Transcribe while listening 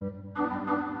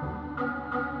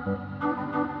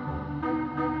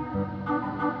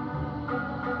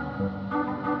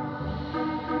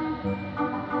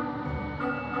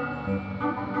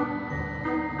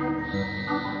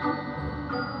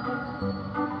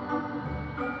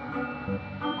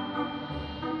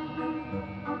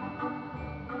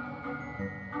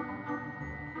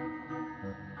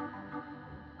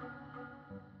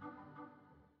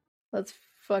Let's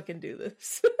fucking do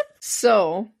this.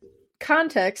 So,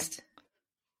 context.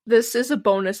 This is a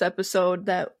bonus episode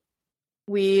that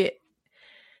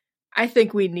I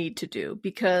think we need to do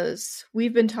because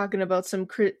we've been talking about some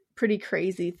pretty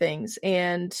crazy things,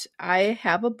 and I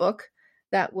have a book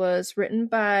that was written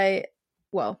by,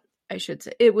 well, I should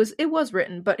say it was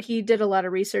written, but he did a lot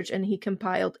of research and he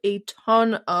compiled a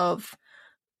ton of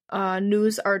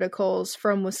news articles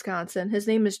from Wisconsin. His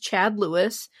name is Chad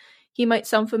Lewis. He might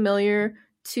sound familiar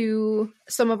to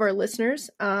some of our listeners.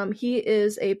 He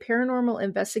is a paranormal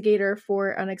investigator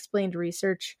for Unexplained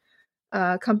Research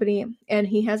company, and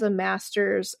he has a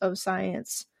Master's of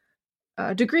Science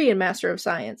degree in Master of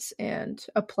Science and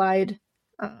applied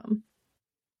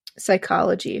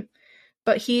psychology.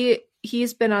 But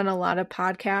he's been on a lot of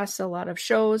podcasts, a lot of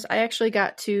shows. I actually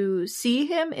got to see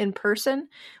him in person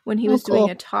when he was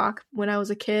doing a talk when I was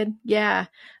a kid. Yeah.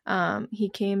 He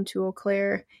came to Eau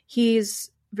Claire. He's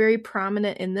very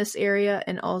prominent in this area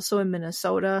and also in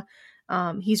Minnesota.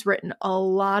 He's written a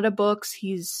lot of books.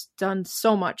 He's done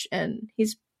so much, and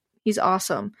he's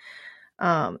awesome.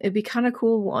 It'd be kind of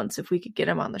cool once if we could get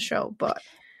him on the show, but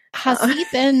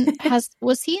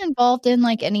was he involved in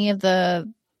like any of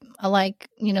the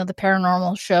the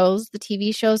paranormal shows, the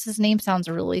TV shows? His name sounds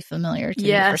really familiar to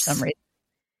me for some reason.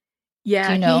 Yeah,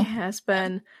 do you know? He has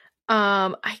been.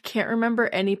 I can't remember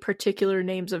any particular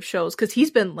names of shows because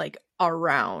he's been like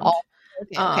around. Oh,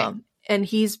 okay. And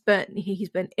he's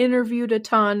been interviewed a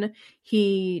ton.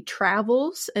 He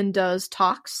travels and does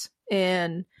talks,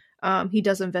 and he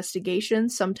does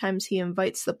investigations. Sometimes he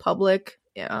invites the public.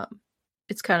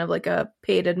 It's kind of like a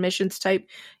paid admissions type.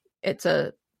 It's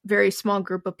a very small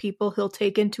group of people he'll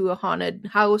take into a haunted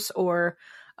house or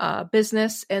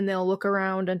business, and they'll look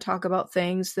around and talk about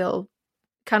things. They'll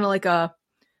kind of like a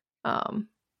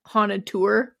haunted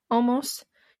tour almost.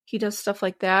 He does stuff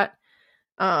like that.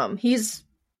 He's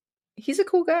a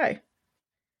cool guy.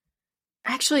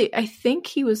 Actually, I think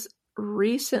he was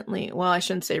recently, well, I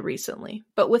shouldn't say recently,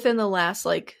 but within the last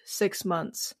like 6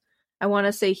 months, I want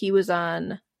to say he was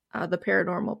on the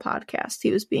Paranormal podcast.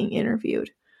 He was being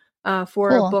interviewed for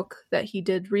a book that he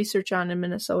did research on in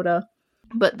Minnesota.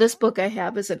 But this book I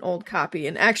have is an old copy.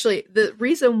 And actually, the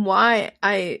reason why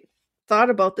I thought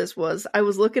about this was I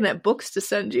was looking at books to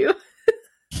send you.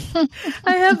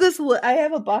 I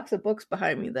have a box of books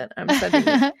behind me that I'm sending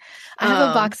you. I have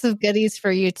a box of goodies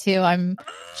for you too. I'm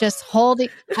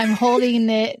holding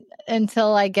it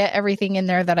until I get everything in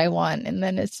there that I want, and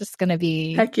then it's just gonna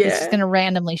be it's just gonna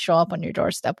randomly show up on your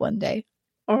doorstep one day.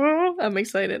 Oh, I'm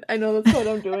excited. I know that's what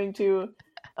I'm doing too.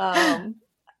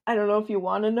 I don't know if you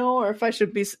want to know or if it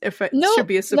should be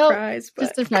a surprise. But...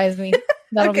 Just surprise me.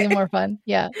 That'll be more fun.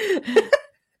 Yeah.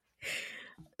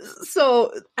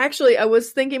 So actually, I was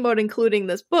thinking about including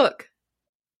this book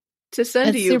to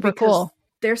send to you because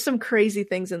there's some crazy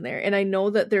things in there. And I know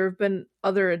that there have been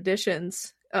other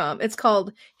editions. It's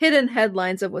called Hidden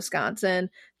Headlines of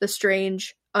Wisconsin, the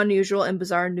Strange, Unusual, and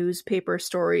Bizarre Newspaper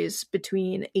Stories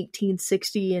Between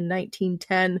 1860 and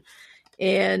 1910.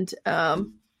 And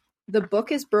the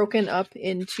book is broken up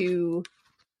into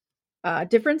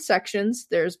different sections.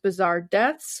 There's bizarre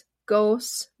deaths,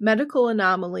 ghosts, medical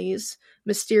anomalies,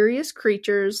 mysterious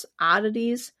creatures,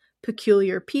 oddities,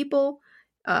 peculiar people,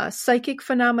 psychic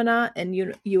phenomena, and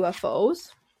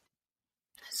UFOs.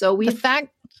 So the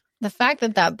fact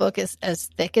that book is as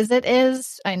thick as it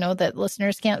is, I know that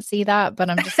listeners can't see that, but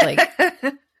I'm just like,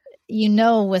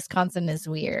 Wisconsin is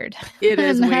weird. It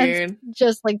is weird.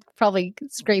 Just like probably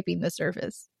scraping the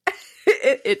surface.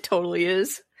 It totally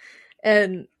is.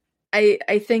 And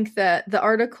I think that the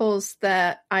articles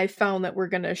that I found that we're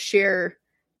going to share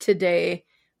today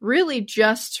really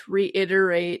just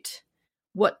reiterate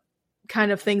what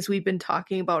kind of things we've been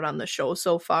talking about on the show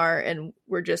so far. And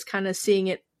we're just kind of seeing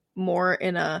it more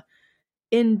in a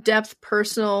in-depth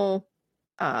personal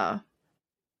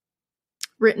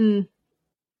written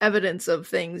evidence of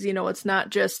things. It's not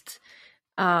just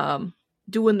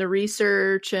doing the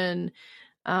research and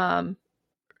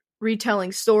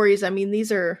retelling stories. I mean,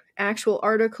 these are actual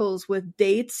articles with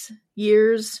dates,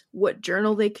 years, what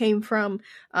journal they came from,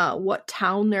 what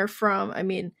town they're from. I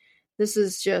mean, this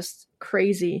is just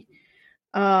crazy.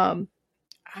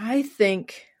 I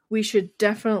think we should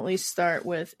definitely start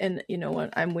with, and you know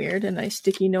what, I'm weird and I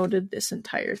sticky noted this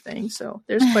entire thing, so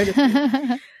there's quite a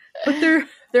few. But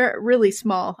they're really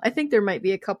small. I think there might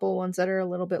be a couple ones that are a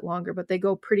little bit longer, but they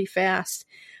go pretty fast.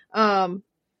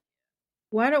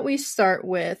 Why don't we start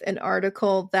with an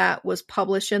article that was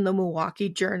published in the Milwaukee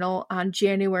Journal on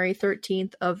January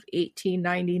 13th of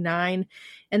 1899,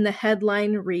 and the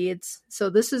headline reads, so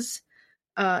this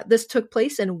took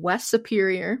place in West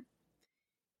Superior,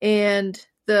 And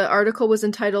the article was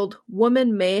entitled,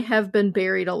 "Woman May Have Been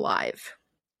Buried Alive."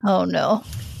 Oh, no.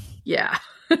 Yeah.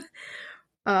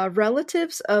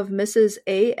 Relatives of Mrs.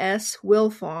 A.S.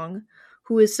 Wilfong,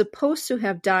 who is supposed to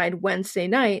have died Wednesday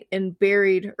night and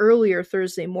buried earlier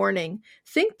Thursday morning,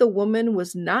 think the woman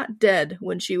was not dead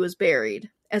when she was buried,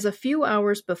 as a few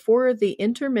hours before the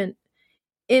interment.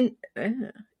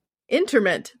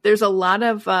 There's a lot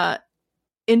of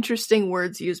interesting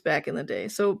words used back in the day,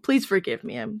 so please forgive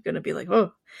me. I'm gonna be like,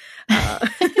 oh.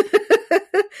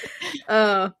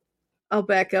 I'll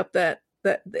back up that.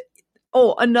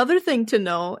 Oh, another thing to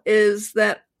know is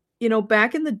that,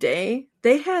 back in the day,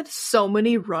 they had so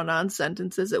many run-on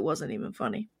sentences, it wasn't even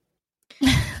funny.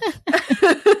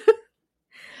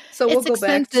 So we'll go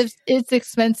back. It's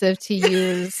expensive to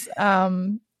use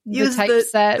the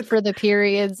typeset for the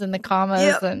periods and the commas,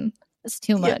 yep. And it's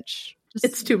too much. Just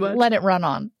it's too much. Let it run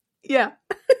on. Yeah.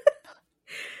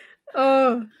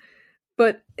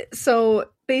 But so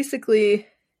basically,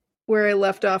 where I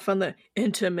left off on the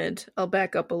intimate, I'll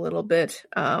back up a little bit.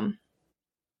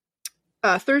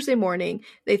 Thursday morning,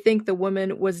 they think the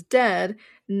woman was dead,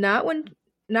 not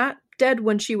dead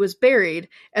when she was buried,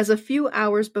 as a few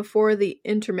hours before the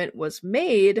interment was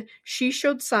made, she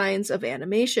showed signs of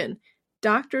animation.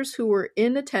 Doctors who were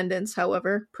in attendance,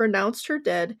 however, pronounced her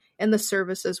dead, and the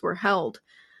services were held.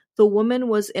 The woman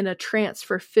was in a trance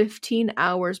for 15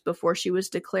 hours before she was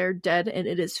declared dead, and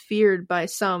it is feared by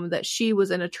some that she was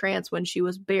in a trance when she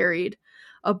was buried.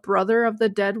 A brother of the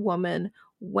dead woman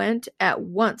went at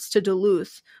once to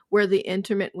Duluth, where the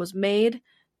interment was made,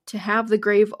 to have the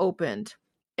grave opened,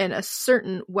 and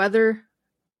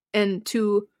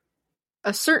to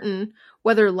ascertain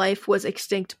whether life was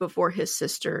extinct before his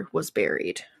sister was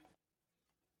buried.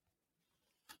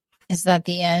 Is that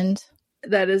the end?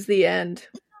 That is the end.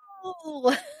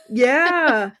 Oh.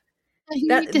 Yeah.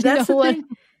 That's the thing.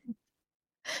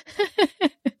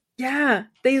 Yeah.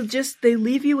 They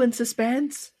leave you in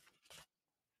suspense.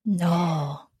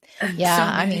 No. Yeah, so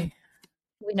I mean,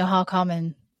 we know how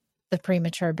common the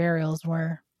premature burials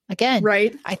were. Again,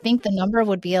 right? I think the number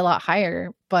would be a lot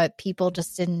higher, but people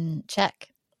just didn't check,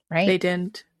 right? They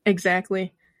didn't.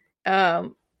 Exactly. Back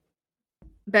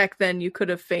then, you could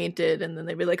have fainted, and then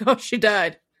they'd be like, "Oh, she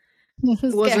died." Let's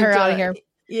get her out of here.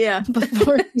 Yeah.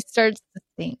 Before he starts to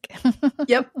stink.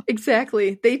 Yep,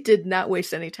 exactly. They did not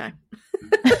waste any time.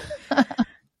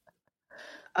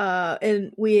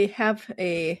 And we have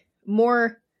a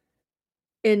more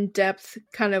in-depth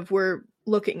kind of, we're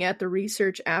looking at the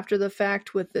research after the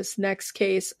fact with this next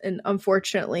case, and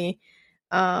unfortunately,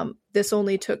 this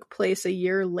only took place a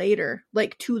year later,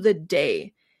 like to the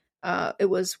day. It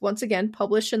was once again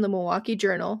published in the Milwaukee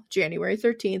Journal, January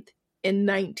 13th in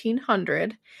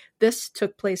 1900. This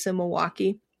took place in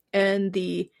Milwaukee, and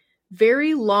the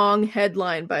very long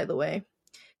headline, by the way,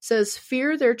 says,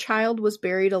 "Fear their child was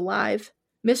buried alive.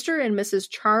 Mr. and Mrs.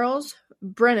 Charles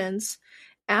Brennans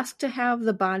asked to have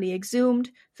the body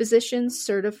exhumed. Physicians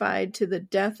certified to the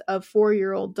death of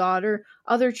 4-year-old daughter.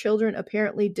 Other children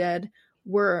apparently dead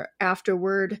were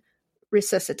afterward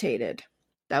resuscitated."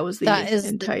 That was the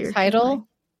entire the title. Headline.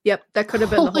 Yep, that could have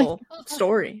been the whole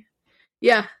story.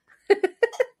 Yeah.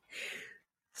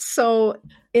 So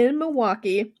in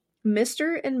Milwaukee,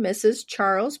 Mr. and Mrs.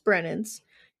 Charles Brennans,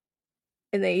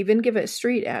 and they even give a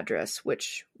street address,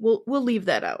 which we'll leave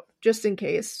that out just in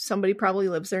case somebody probably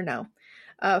lives there now.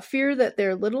 Fear that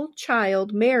their little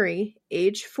child, Mary,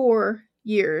 age 4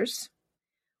 years,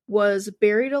 was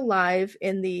buried alive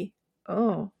in the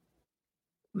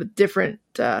different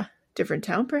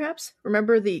town, perhaps.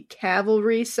 Remember the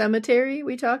Cavalry Cemetery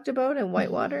we talked about in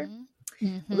Whitewater?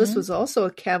 Mm-hmm. Well, this was also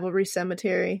a cavalry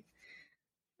cemetery.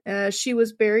 She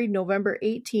was buried November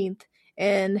 18th,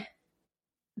 and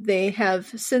they have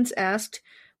since asked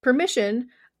permission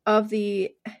of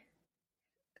the...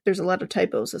 There's a lot of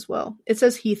typos as well. It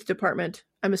says Heath Department.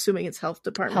 I'm assuming it's Health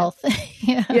Department. Health,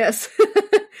 yeah. Yes.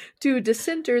 To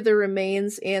disinter the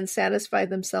remains and satisfy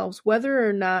themselves whether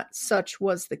or not such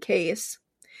was the case.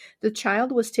 The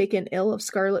child was taken ill of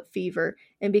scarlet fever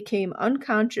and became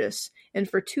unconscious, and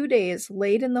for 2 days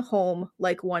laid in the home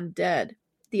like one dead.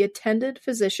 The attendant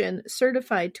physician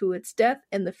certified to its death,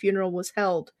 and the funeral was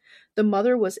held. The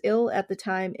mother was ill at the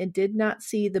time and did not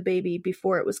see the baby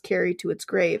before it was carried to its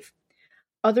grave.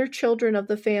 Other children of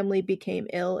the family became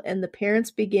ill, and the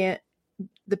parents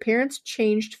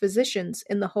changed physicians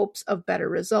in the hopes of better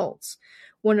results.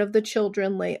 One of the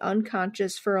children lay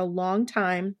unconscious for a long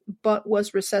time, but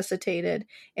was resuscitated,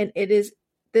 and it is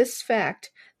this fact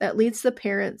that leads the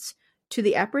parents to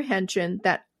the apprehension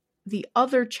that the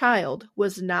other child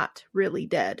was not really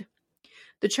dead.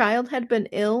 The child had been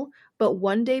ill, but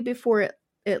one day before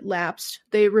it lapsed.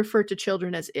 They refer to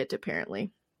children as it,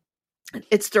 apparently.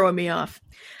 It's throwing me off.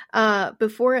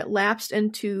 Before it lapsed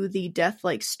into the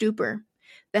death-like stupor.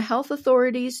 The health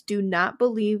authorities do not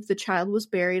believe the child was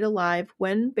buried alive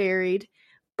when buried,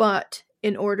 but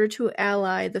in order to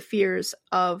allay the fears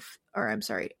of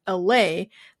the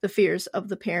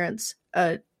parents,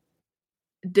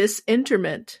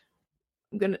 disinterment,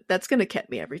 that's gonna get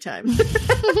me every time,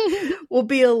 will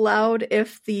be allowed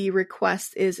if the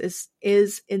request is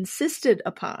insisted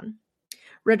upon.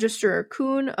 Registrar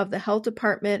Kuhn of the health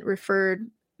department referred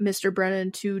Mr.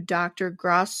 Brennan to Dr.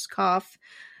 Grosskopf,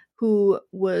 who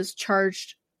was the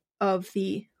charge of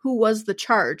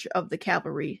the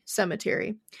cavalry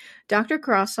cemetery. Dr.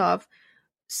 Grosskopf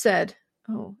said,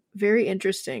 "Oh, very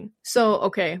interesting." So,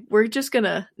 okay, we're just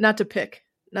gonna not to pick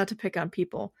on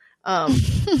people,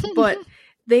 but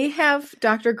they have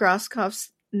Dr.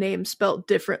 Grosskopf's name spelt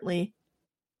differently,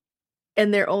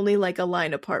 and they're only like a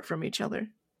line apart from each other.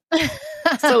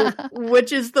 So,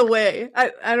 which is the way?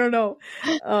 I don't know.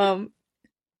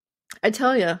 I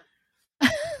tell you,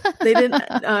 they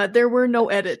didn't. There were no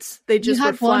edits. They just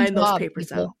were flying those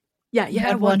papers out. Yeah, you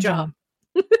had one job.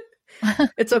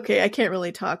 It's okay. I can't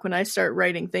really talk when I start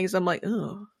writing things. I'm like,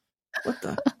 oh, what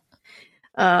the?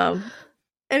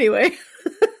 Anyway,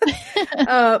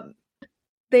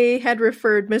 they had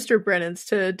referred Mr. Brennan's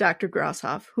to Dr.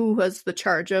 Grosskopf, who was the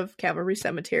charge of Cavalry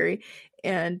Cemetery,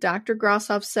 and Dr.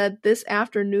 Grosskopf said this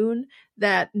afternoon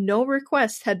that no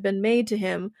request had been made to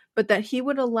him, but that he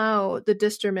would allow the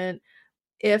distriment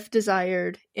if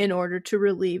desired in order to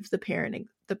relieve the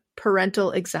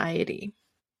parental anxiety.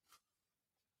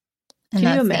 And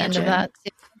can you imagine? The end of that?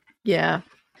 Yeah.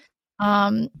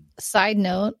 Side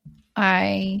note,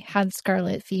 I had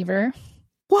scarlet fever.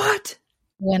 What?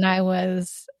 When I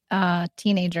was a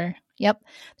teenager. Yep.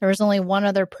 There was only one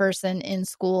other person in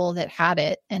school that had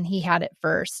it, and he had it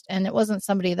first. And it wasn't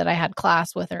somebody that I had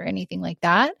class with or anything like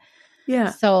that.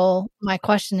 Yeah. So my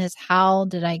question is, how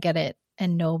did I get it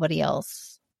and nobody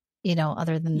else,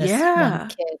 other than this one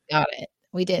kid got it?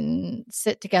 We didn't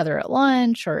sit together at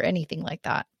lunch or anything like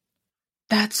that.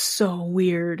 That's so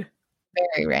weird.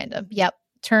 Very random. Yep.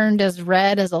 Turned as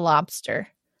red as a lobster.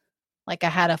 Like I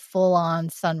had a full-on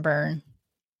sunburn.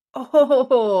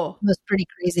 Oh. It was pretty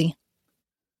crazy.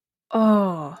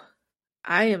 Oh,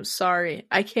 I am sorry.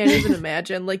 I can't even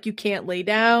imagine. Like, you can't lay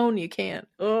down. You can't.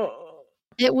 Oh.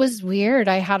 It was weird.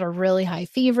 I had a really high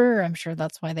fever. I'm sure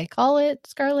that's why they call it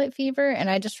scarlet fever. And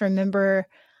I just remember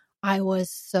I was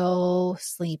so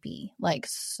sleepy, like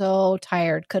so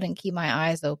tired, couldn't keep my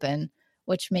eyes open,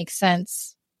 which makes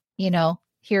sense,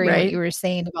 hearing what you were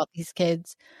saying about these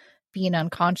kids being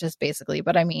unconscious, basically.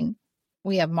 But I mean,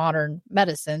 we have modern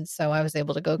medicine, so I was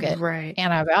able to go get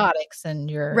antibiotics, and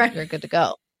you're good to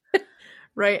go.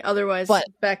 Right. Otherwise,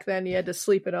 back then you had to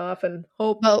sleep it off and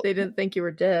hope they didn't think you were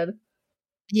dead.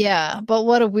 Yeah, but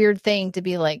what a weird thing to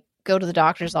be like, go to the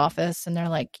doctor's office, and they're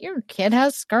like, your kid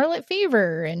has scarlet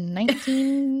fever in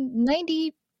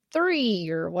 1993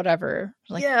 or whatever.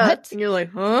 Like, what? And you're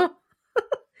like, huh?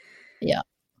 Yeah.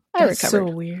 That's so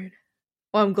weird.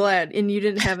 Well, I'm glad. And you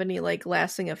didn't have any like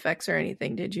lasting effects or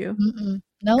anything, did you?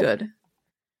 No. Good.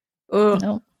 Oh,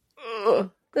 no.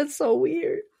 That's so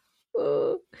weird.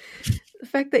 The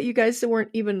fact that you guys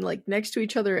weren't even like next to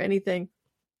each other or anything,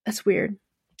 that's weird.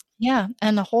 Yeah,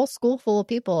 and a whole school full of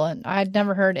people, and I'd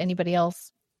never heard anybody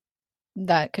else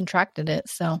that contracted it.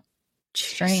 So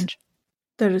strange.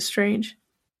 That is strange.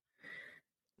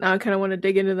 Now I kind of want to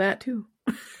dig into that too.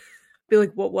 Be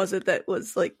like, what was it that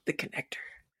was like the connector?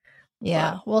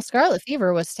 Yeah. Wow. Well, scarlet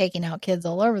fever was taking out kids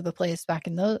all over the place back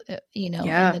in the, in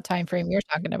the time frame you're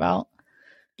talking about.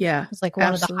 Yeah. It was like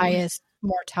one of the highest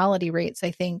mortality rates, I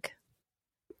think.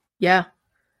 Yeah.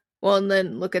 Well, and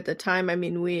then look at the time. I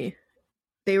mean,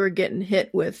 they were getting hit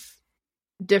with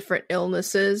different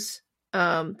illnesses.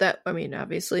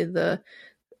 Obviously the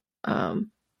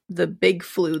big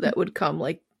flu that would come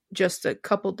like just a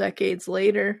couple decades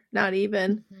later, not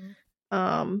even.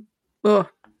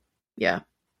 Yeah.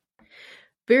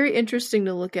 Very interesting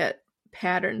to look at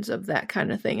patterns of that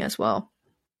kind of thing as well.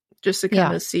 Just to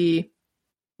kind of see,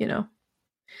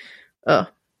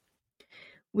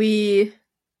 we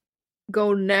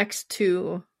go next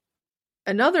to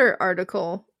another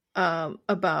article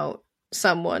about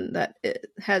someone that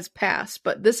has passed,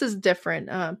 but this is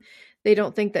different. They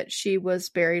don't think that she was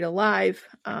buried alive,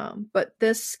 but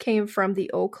this came from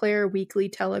the Eau Claire Weekly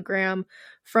Telegram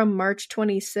from March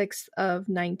 26th of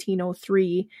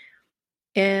 1903.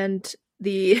 And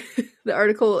the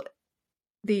article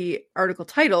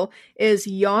title is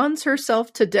 "Yawns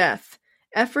Herself to Death.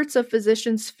 Efforts of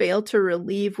Physicians Fail to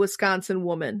Relieve Wisconsin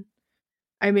Woman."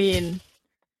 I mean,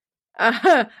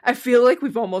 I feel like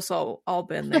we've almost all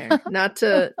been there. Not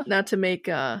to make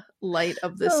light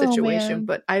of this situation, man.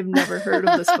 but I've never heard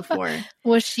of this before.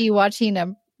 Was she watching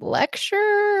a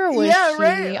lecture? Was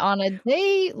she on a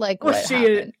date? Like, what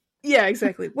happened? Yeah,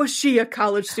 exactly. Was she a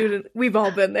college student? We've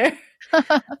all been there.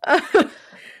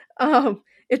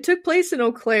 It took place in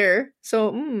Eau Claire, so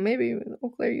maybe Eau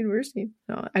Claire University.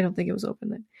 No, I don't think it was open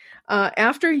then.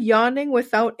 After yawning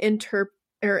without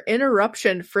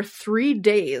interruption for 3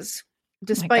 days,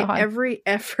 despite every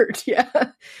effort,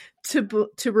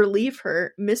 to relieve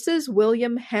her, Mrs.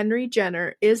 William Henry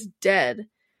Jenner is dead.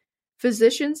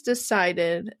 Physicians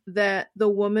decided that the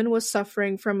woman was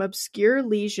suffering from obscure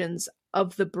lesions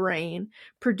of the brain,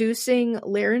 producing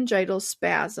laryngeal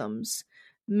spasms.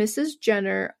 Mrs.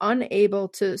 Jenner, unable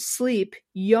to sleep,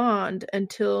 yawned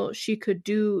until she could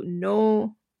do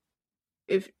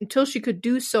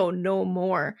so no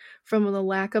more from the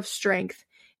lack of strength,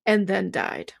 and then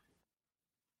died.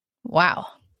 Wow.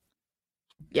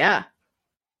 Yeah.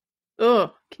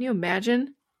 Oh, can you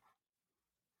imagine?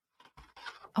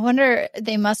 I wonder,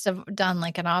 they must have done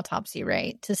like an autopsy,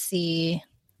 right? To see.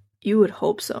 You would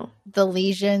hope so. The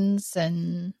lesions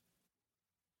and.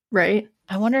 Right.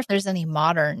 I wonder if there's any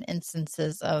modern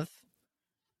instances of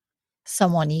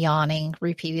someone yawning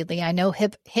repeatedly. I know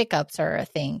hiccups are a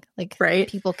thing. Like,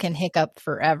 people can hiccup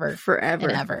forever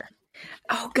and ever.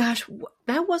 Oh gosh,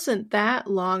 that wasn't that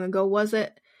long ago, was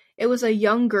it? It was a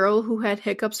young girl who had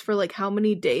hiccups for like how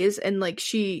many days, and like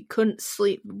she couldn't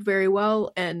sleep very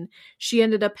well, and she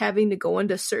ended up having to go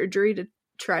into surgery to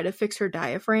try to fix her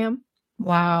diaphragm.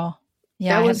 Wow.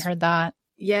 Yeah, I hadn't heard that.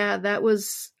 Yeah, that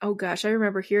was, oh gosh, I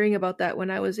remember hearing about that when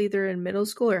I was either in middle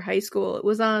school or high school. It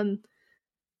was on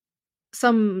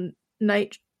some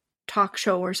night talk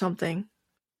show or something.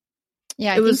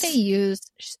 Yeah, I think they use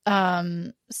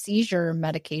seizure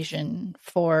medication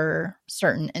for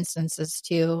certain instances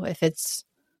too. If it's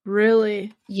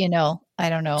really, I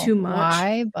don't know too much.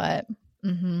 Why, but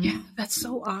yeah, that's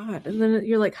so odd. And then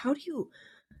you're like, how do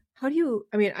you?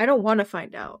 I mean, I don't want to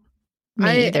find out.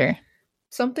 Me either.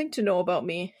 Something to know about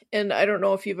me, and I don't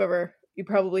know if you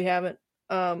probably haven't.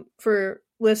 For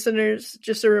listeners,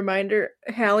 just a reminder: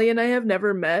 Hallie and I have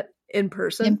never met in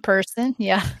person. In person,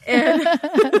 yeah. And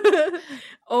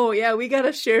oh yeah, we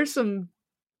gotta share some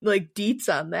like deets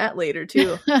on that later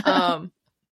too.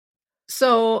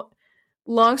 So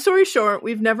long story short,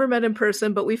 we've never met in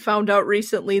person, but we found out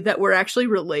recently that we're actually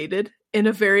related in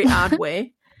a very odd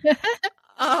way.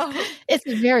 It's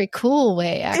a very cool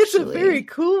way, actually. It's a very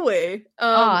cool way.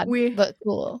 Odd, but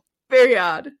cool. Very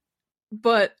odd.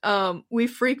 But we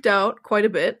freaked out quite a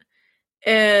bit,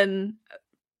 and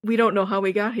we don't know how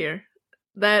we got here.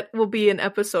 That will be an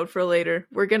episode for later.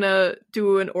 We're going to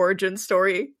do an origin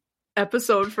story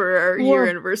episode for our year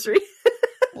anniversary.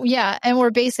 Yeah, and we're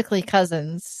basically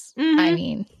cousins. Mm-hmm. I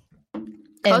mean,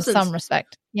 cousins. In some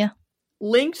respect. Yeah.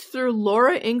 Linked through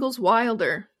Laura Ingalls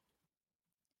Wilder,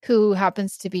 who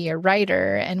happens to be a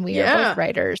writer, and we are both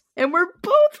writers. And we're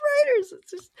both writers.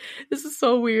 This is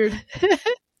so weird.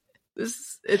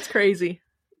 It's crazy.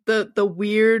 The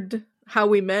weird how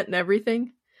we met and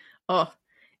everything. Oh,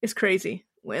 it's crazy.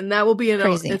 And that will be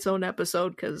its own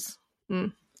episode because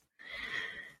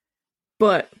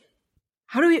but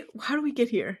how do we get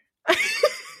here?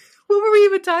 What were we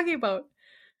even talking about?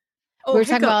 Oh, we're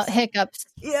talking about hiccups.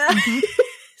 Yeah. Mm-hmm.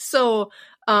 So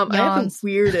I have the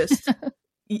weirdest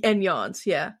and yawns,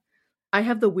 yeah. I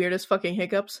have the weirdest fucking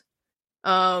hiccups.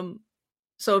 So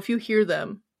if you hear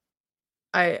them,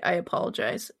 I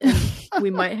apologize. And we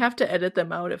might have to edit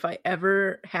them out if I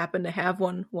ever happen to have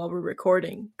one while we're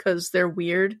recording, because they're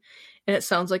weird and it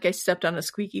sounds like I stepped on a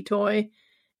squeaky toy.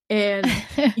 And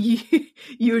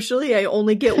usually I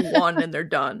only get one and they're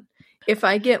done. If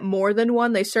I get more than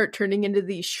one, they start turning into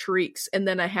these shrieks, and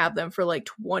then I have them for like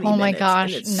 20 minutes. Oh my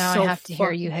gosh, now I have to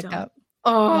hear you hiccup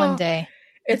one day.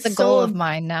 It's a goal of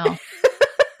mine now.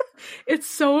 It's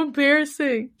so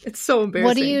embarrassing. It's so embarrassing.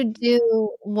 What do you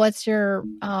do? What's your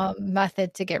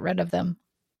method to get rid of them?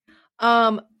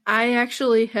 I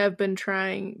actually have been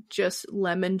trying just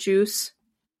lemon juice,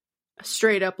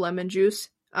 straight up lemon juice.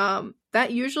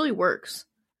 That usually works.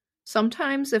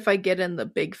 Sometimes if I get in the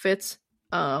big fits,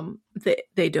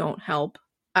 they don't help.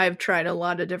 I've tried a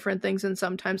lot of different things, and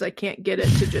sometimes I can't get it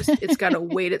to just, it's got to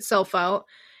wait itself out.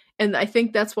 And I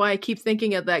think that's why I keep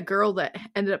thinking of that girl that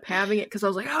ended up having it, because I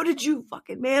was like, how did you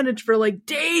fucking manage for like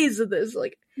days of this?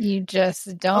 Like, you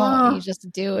just don't. You just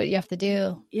do what you have to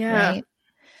do. Yeah. Right?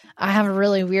 I have a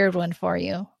really weird one for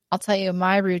you. I'll tell you,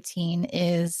 my routine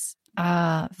is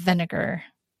vinegar.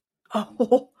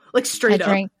 Oh, like straight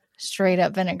up. straight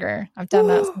up vinegar. I've done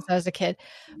that since I was a kid.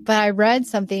 But I read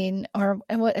something, I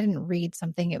didn't read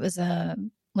something. It was a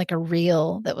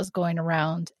reel that was going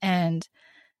around, and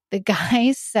the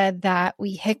guy said that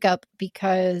we hiccup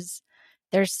because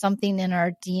there's something in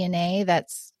our DNA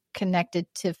that's connected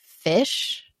to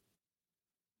fish.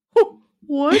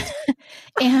 What?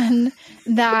 And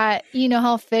that, you know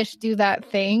how fish do that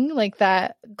thing, like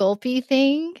that gulpy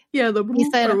thing? Yeah, he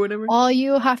said, or whatever. All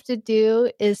you have to do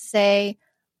is say,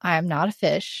 I am not a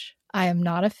fish. I am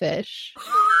not a fish.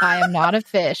 I am not a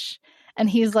fish. And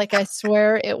he's like, I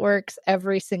swear it works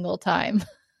every single time.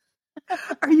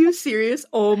 Are you serious?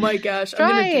 Oh my gosh. Try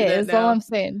I'm going to do that is now. all I'm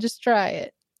saying. Just try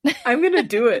it. I'm going to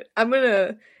do it. I'm going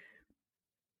to...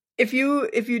 If you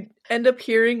end up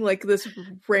hearing like this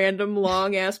random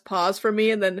long ass pause from me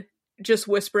and then just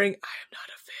whispering, I am not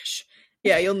a fish.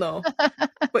 Yeah, you'll know.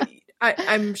 But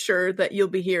I'm sure that you'll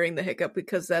be hearing the hiccup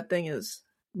because that thing is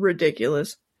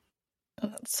ridiculous. Oh,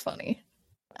 that's funny.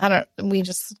 We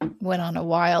just went on a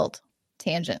wild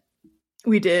tangent.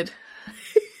 We did.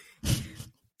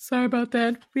 Sorry about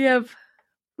that. We have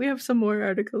some more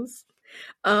articles.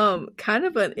 Kind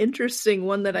of an interesting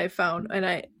one that I found, and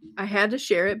I had to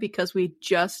share it because we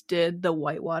just did the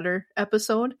Whitewater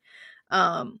episode.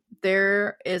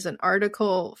 There is an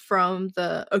article from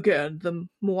the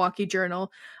Milwaukee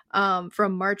Journal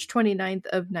from March 29th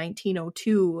of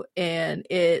 1902, and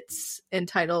it's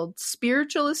entitled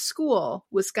Spiritualist School,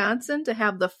 Wisconsin to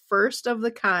have the first of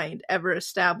the kind ever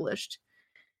established.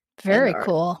 Very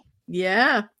cool.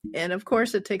 Yeah, and of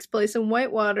course it takes place in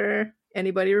Whitewater.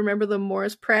 Anybody remember the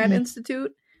Morris Pratt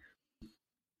Institute?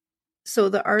 So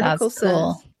the article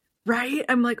says, right?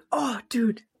 I'm like, oh,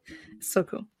 dude, it's so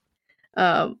cool.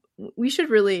 We should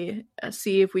really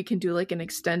see if we can do like an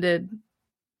extended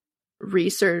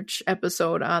research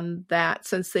episode on that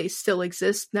since they still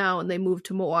exist now and they moved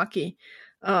to Milwaukee.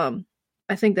 I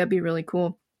think that'd be really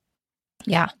cool.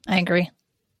 Yeah, I agree.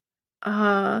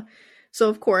 So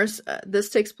of course, this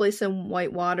takes place in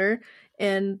Whitewater.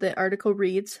 And the article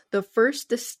reads, the first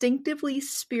distinctively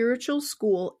spiritual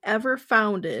school ever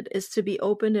founded is to be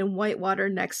opened in Whitewater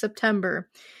next September.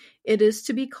 It is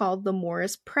to be called the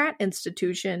Morris Pratt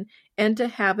Institution and to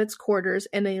have its quarters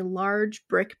in a large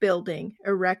brick building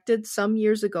erected some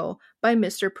years ago by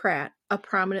Mr. Pratt, a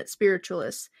prominent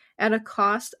spiritualist, at a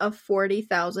cost of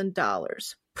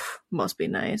 $40,000. Must be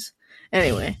nice.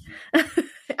 Anyway,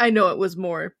 I know it was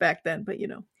more back then, but you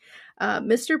know.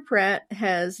 Mr. Pratt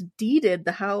has deeded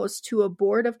the house to a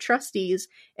board of trustees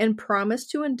and promised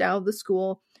to endow the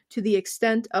school to the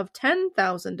extent of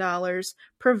 $10,000,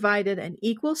 provided an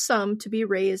equal sum to be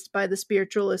raised by the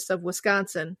Spiritualists of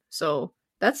Wisconsin. So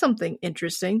that's something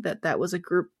interesting, that was a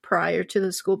group prior to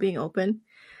the school being open.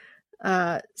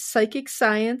 Psychic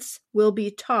science will be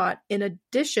taught in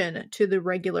addition to the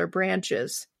regular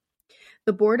branches.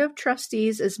 The board of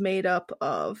trustees is made up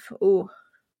of...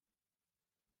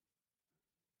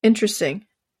 Interesting.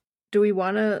 Do we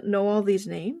want to know all these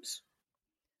names?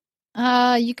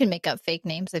 You can make up fake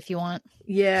names if you want.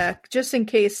 Yeah, just in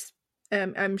case.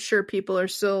 I'm sure people are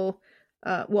still,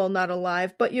 not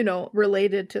alive, but, you know,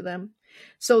 related to them.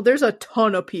 So there's a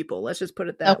ton of people. Let's just put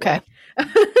it that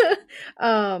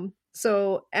way.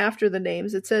 So after the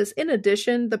names, it says, in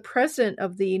addition, the president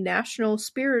of the National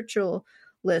Spiritualist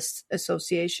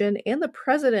Association and the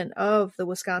president of the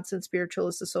Wisconsin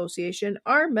Spiritualist Association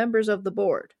are members of the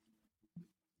board.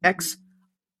 Ex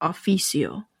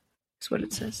officio is what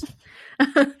it says.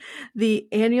 The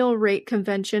annual rate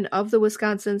convention of the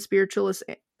Wisconsin Spiritualist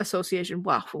Association.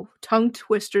 Wow, tongue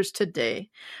twisters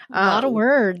today. A lot of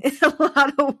words. A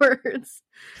lot of words.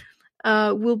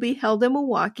 Will be held in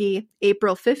Milwaukee,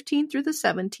 April 15th through the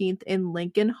 17th in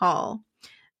Lincoln Hall.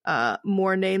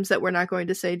 More names that we're not going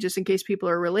to say just in case people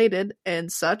are related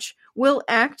and such, will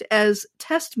act as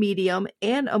test medium,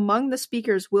 and among the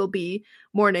speakers will be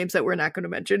more names that we're not going to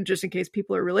mention just in case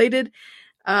people are related.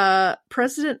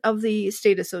 President of the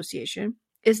State Association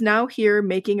is now here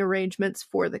making arrangements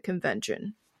for the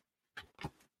convention.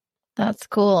 That's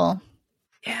cool.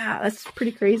 Yeah, that's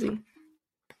pretty crazy.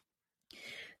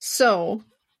 So,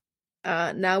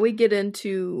 now we get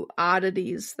into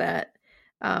oddities that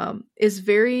is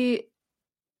very,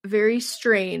 very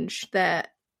strange that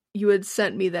you had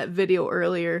sent me that video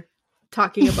earlier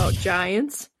talking about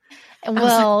giants.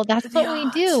 Well, like, that's what we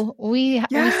do. We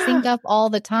sync up all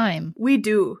the time. We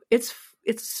do. It's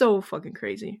so fucking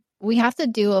crazy. We have to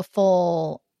do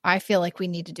I feel like we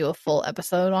need to do a full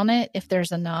episode on it if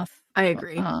there's enough. I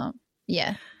agree.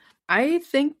 Yeah. I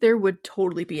think there would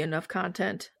totally be enough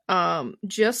content. And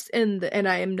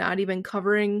I am not even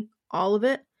covering all of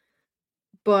it.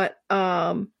 But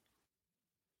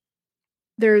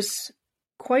there's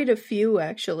quite a few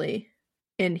actually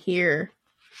in here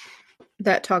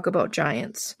that talk about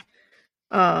giants.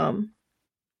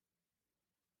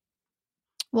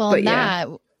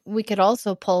 We could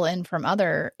also pull in from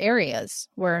other areas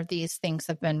where these things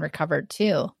have been recovered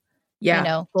too. Yeah. You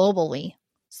know, globally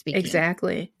speaking.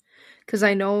 Exactly. Because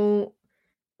I know,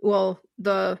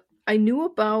 I knew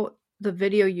about the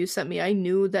video you sent me. I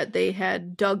knew that they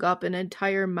had dug up an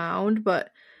entire mound,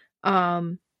 but,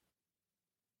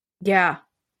 yeah.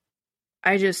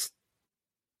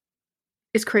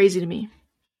 It's crazy to me.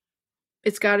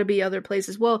 It's got to be other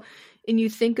places. Well, and you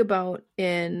think about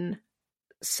in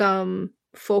some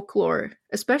folklore,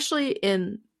 especially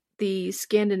in the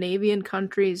Scandinavian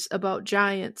countries about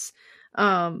giants,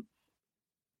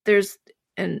 there's,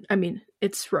 and I mean,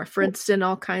 it's referenced in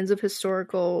all kinds of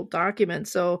historical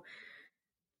documents. So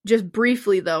just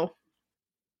briefly though,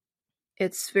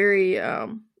 it's very,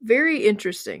 very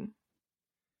interesting.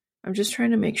 I'm just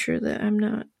trying to make sure that I'm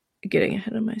not getting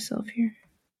ahead of myself here.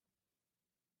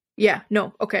 Yeah,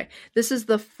 no, okay. This is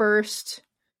the first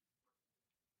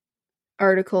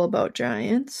article about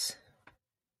giants.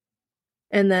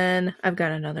 And then I've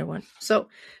got another one. So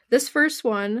this first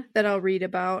one that I'll read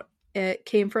about, it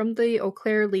came from the Eau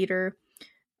Claire Leader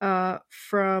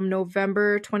from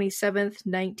November 27th,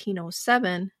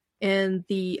 1907. And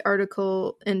the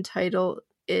article entitled,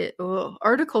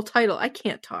 article title, I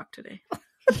can't talk today.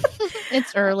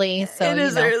 It's early, so it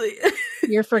is early.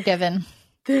 You're forgiven.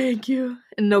 Thank you.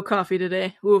 And no coffee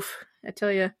today. Oof, I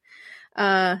tell you.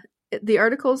 The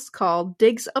article's called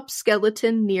Digs Up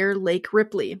Skeleton Near Lake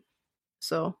Ripley.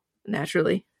 So,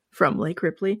 naturally, from Lake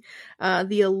Ripley.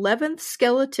 The 11th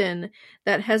skeleton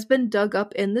that has been dug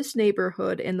up in this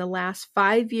neighborhood in the last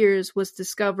 5 years was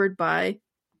discovered by,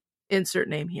 insert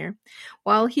name here,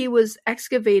 while he was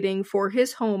excavating for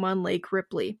his home on Lake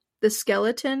Ripley. The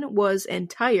skeleton was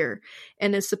entire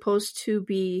and is supposed to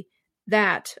be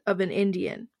that of an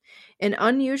Indian. An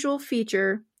unusual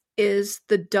feature is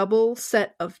the double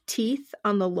set of teeth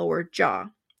on the lower jaw.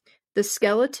 The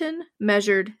skeleton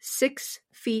measured 6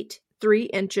 feet 3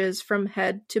 inches from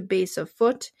head to base of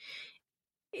foot.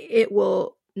 It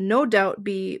will no doubt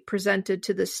be presented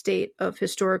to the State of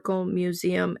Historical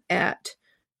Museum at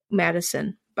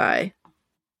Madison by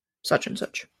such and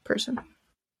such person.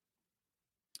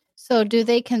 So do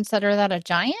they consider that a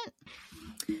giant?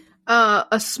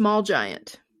 A small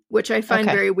giant, which I find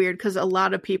very weird because a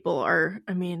lot of people are,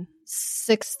 6'3".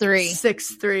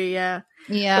 6'3", yeah.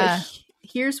 Yeah. But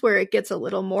here's where it gets a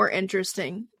little more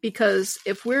interesting, because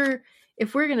if we're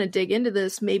going to dig into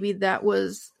this, maybe that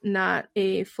was not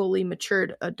a fully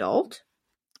matured adult.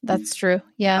 That's true.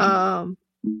 Yeah.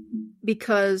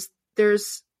 Because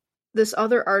there's this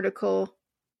other article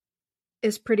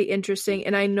is pretty interesting,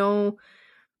 and I know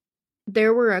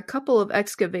there were a couple of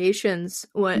excavations,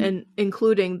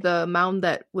 including the mound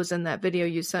that was in that video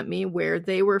you sent me, where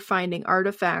they were finding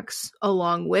artifacts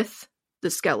along with the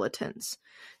skeletons.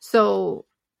 So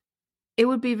it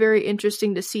would be very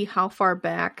interesting to see how far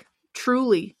back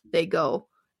truly they go,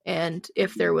 and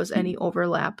if there was any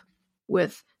overlap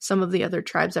with some of the other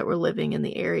tribes that were living in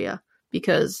the area,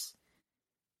 because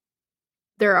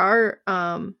there are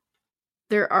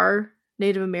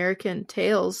Native American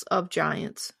tales of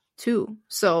giants too.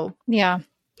 So yeah.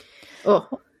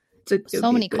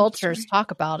 So many cultures talk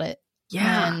about it.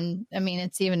 Yeah. And I mean,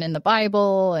 it's even in the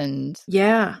Bible, and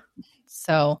yeah.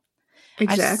 So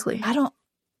exactly. I don't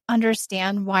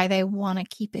understand why they want to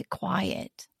keep it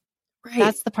quiet. Right.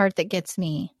 That's the part that gets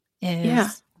me.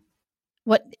 Is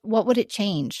what would it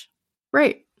change?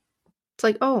 Right. It's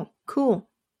like, oh, cool.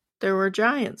 There were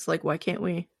giants. Like, why can't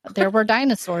we? There were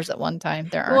dinosaurs at one time.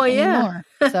 There aren't anymore.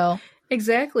 So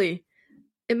exactly.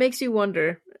 It makes you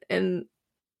wonder, and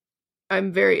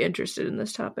I'm very interested in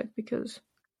this topic because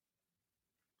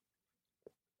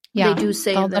they do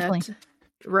say that, definitely.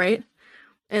 Right?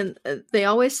 And they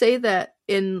always say that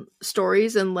in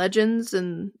stories and legends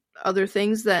and other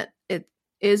things that it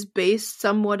is based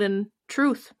somewhat in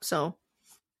truth. So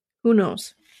who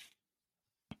knows?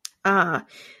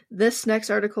 This next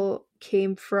article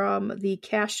came from the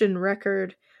Cashton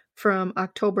Record from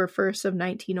October 1st of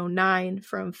 1909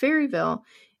 from Ferryville,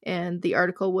 and the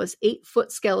article was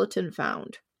 8-foot skeleton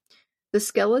found. The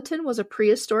skeleton was a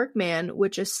prehistoric man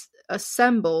which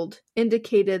assembled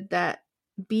indicated that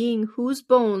being whose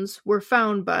bones were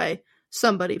found by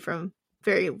somebody from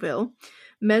Ferryville,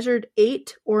 measured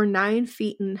 8 or 9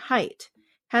 feet in height,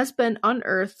 has been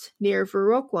unearthed near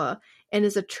Viroqua, and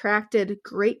has attracted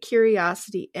great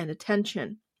curiosity and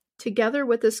attention. Together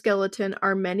with the skeleton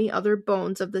are many other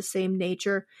bones of the same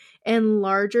nature and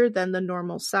larger than the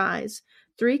normal size.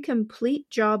 3 complete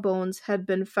jaw bones had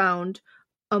been found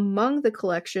among the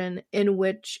collection,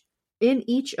 in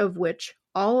each of which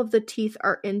all of the teeth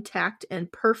are intact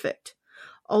and perfect.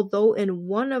 Although in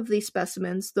one of these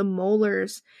specimens, the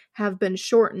molars have been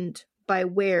shortened by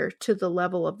wear to the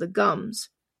level of the gums.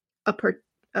 A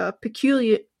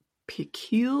peculiarity.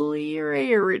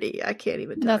 I can't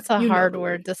even talk. That's a hard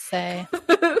word to say.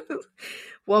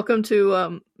 Welcome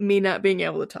to me not being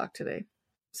able to talk today.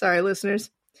 Sorry, listeners.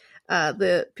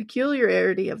 The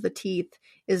peculiarity of the teeth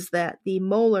is that the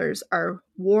molars are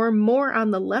worn more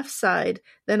on the left side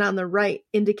than on the right,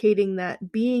 indicating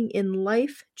that being in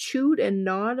life chewed and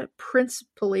gnawed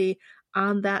principally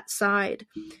on that side.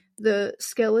 The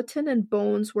skeleton and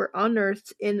bones were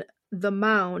unearthed in the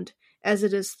mound, as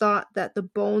it is thought that the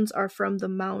bones are from the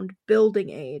mound building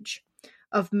age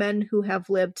of men who have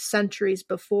lived centuries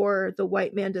before the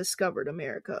white man discovered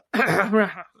America.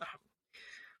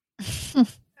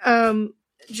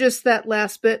 Just that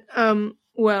last bit.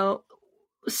 Well,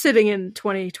 sitting in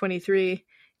 2023,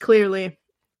 clearly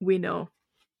we know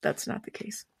that's not the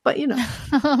case. But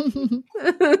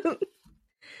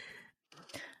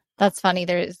That's funny.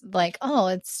 There's like, oh,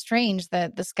 it's strange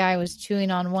that this guy was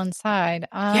chewing on one side.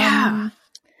 Yeah.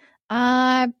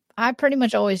 I pretty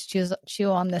much always chew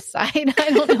on this side.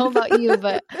 I don't know about you,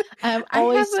 but I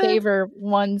always favor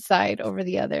one side over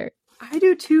the other. I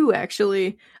do too,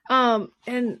 actually.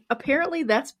 And apparently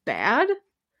that's bad.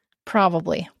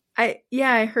 Probably.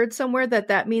 I heard somewhere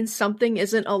that means something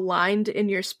isn't aligned in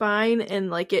your spine and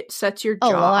like it sets your jaw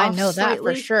off. Oh, well, I know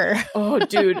slightly. That for sure. Oh,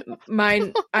 dude,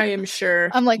 mine, I am sure.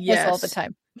 I'm like this all the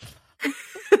time.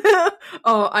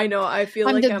 Oh, I know. I feel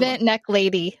like I'm the bent neck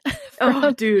lady.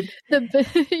 Oh, dude.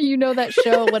 You know that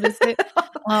show? What is it?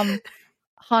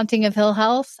 Haunting of Hill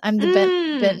House. I'm the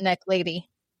bent neck lady.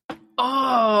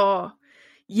 Oh,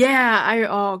 yeah.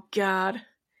 Oh, God.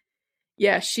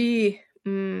 Yeah, she...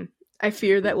 I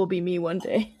fear that will be me one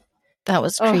day. That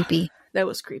was creepy. That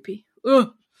was creepy.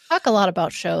 Ugh. Talk a lot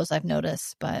about shows, I've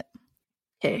noticed, but...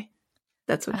 Hey,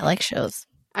 that's okay. I like shows.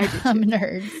 I do too. I'm a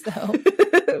nerd, so...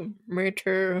 Me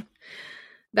too.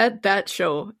 That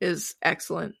show is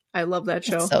excellent. I love that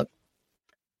show.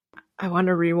 I want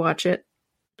to rewatch it.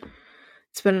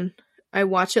 I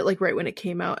watched it like right when it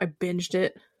came out. I binged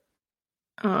it.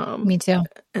 Me too.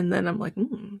 And then I'm like,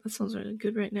 that sounds really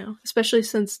good right now. Especially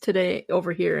since today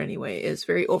over here anyway is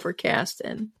very overcast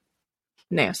and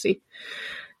nasty.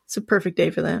 It's a perfect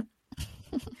day for that.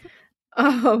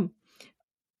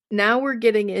 Now we're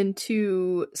getting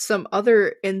into some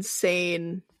other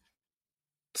insane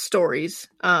stories.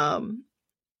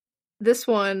 This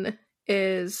one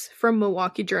is from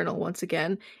Milwaukee Journal once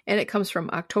again, and it comes from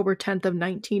October 10th of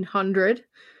 1900.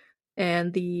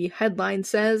 And the headline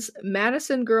says,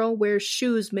 Madison girl wears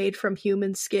shoes made from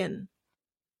human skin.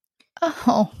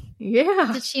 Oh.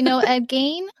 Yeah. Did she know Ed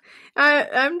Gein?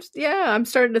 I'm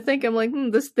starting to think, I'm like,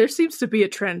 there seems to be a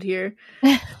trend here.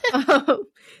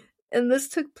 And this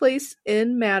took place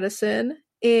in Madison,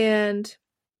 and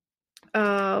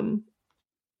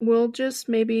we'll just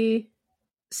maybe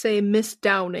say Miss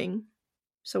Downing.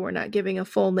 So we're not giving a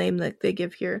full name that they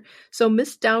give here. So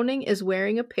Miss Downing is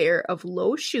wearing a pair of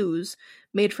low shoes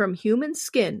made from human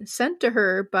skin sent to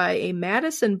her by a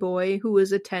Madison boy who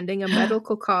was attending a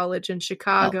medical college in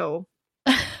Chicago.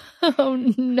 Oh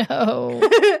no.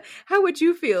 How would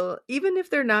you feel? Even if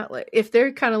they're not like, if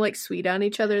they're kind of like sweet on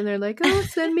each other and they're like, oh,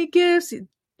 send me gifts. And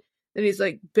he's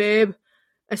like, babe,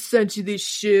 I sent you these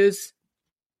shoes.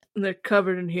 And they're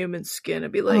covered in human skin.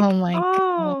 I'd be like,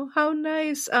 oh, how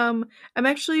nice. I'm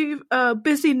actually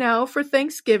busy now for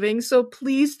Thanksgiving, so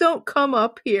please don't come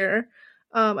up here.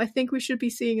 I think we should be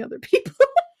seeing other people.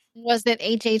 Was it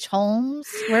H.H. Holmes?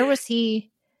 Where was he?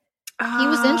 He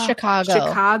was in Chicago.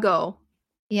 Chicago.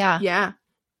 Yeah. Yeah.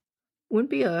 Wouldn't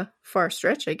be a far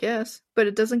stretch, I guess. But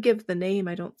it doesn't give the name,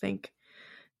 I don't think.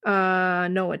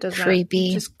 No, it does not. Creepy.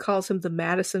 It just calls him the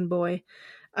Madison boy.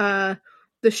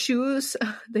 The shoes,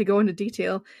 they go into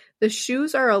detail. The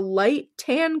shoes are a light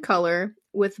tan color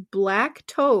with black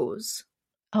toes.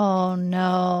 Oh,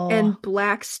 no. And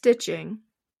black stitching.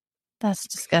 That's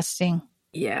disgusting.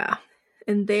 Yeah.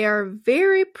 And they are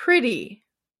very pretty.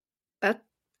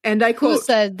 And I quote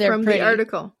from the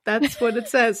article. That's what it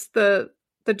says. The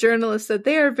journalist said,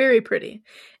 they are very pretty.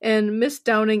 And Miss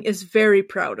Downing is very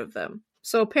proud of them.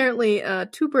 So apparently,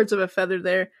 two birds of a feather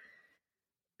there.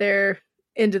 They're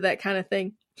into that kind of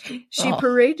thing. She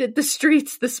paraded the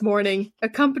streets this morning,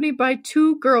 accompanied by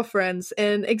 2 girlfriends,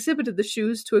 and exhibited the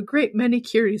shoes to a great many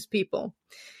curious people.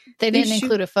 They didn't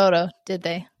include a photo, did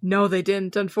they? No, they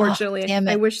didn't, unfortunately. Damn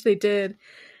it. I wish they did.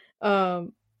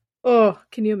 Can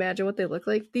you imagine what they look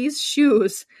like? These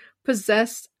shoes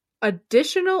possessed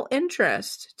additional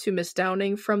interest to Miss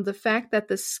Downing from the fact that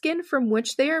the skin from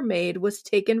which they are made was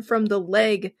taken from the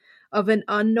leg of an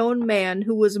unknown man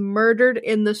who was murdered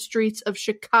in the streets of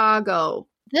Chicago.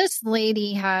 This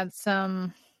lady had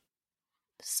some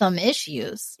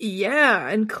issues. Yeah,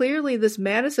 and clearly this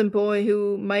Madison boy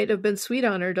who might have been sweet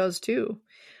on her does too.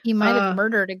 He might have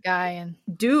murdered a guy and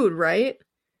dude, right?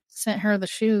 Sent her the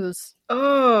shoes.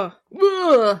 Oh,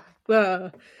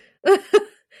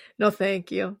 no,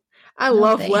 thank you. I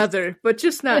love leather, but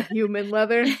just not human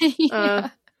leather. Yeah.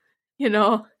 You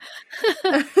know,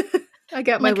 I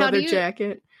got my leather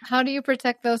jacket. How do you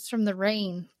protect those from the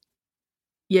rain?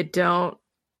 You don't.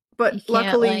 But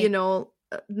luckily, you know,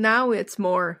 now it's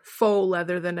more faux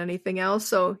leather than anything else,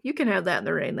 so you can have that in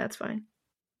the rain. That's fine.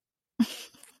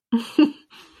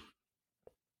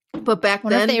 But back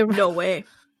then, no way.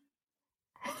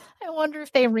 I wonder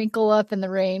if they wrinkle up in the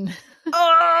rain.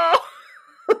 Oh!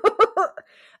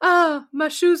 My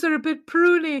shoes are a bit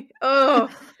pruny. Oh,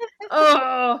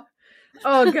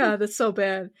 God, that's so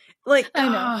bad. Like,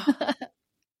 I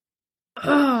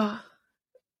know.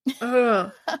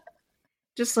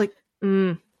 Just like,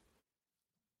 I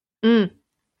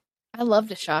love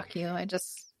to shock you. I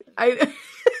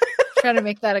try to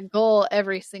make that a goal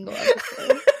every single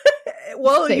episode.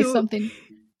 Well, say something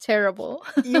terrible.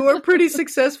 You are pretty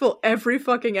successful every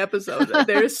fucking episode.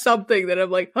 There's something that I'm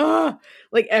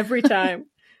like every time.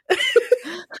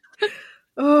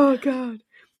 Oh, God.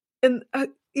 And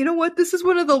you know what? This is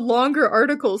one of the longer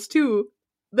articles, too,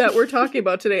 that we're talking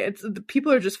about today. The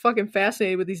people are just fucking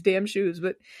fascinated with these damn shoes.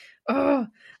 But,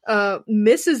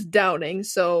 Mrs. Downing,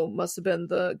 so must have been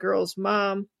the girl's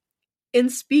mom, in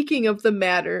speaking of the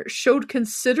matter, showed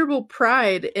considerable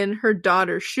pride in her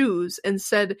daughter's shoes and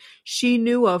said she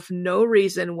knew of no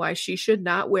reason why she should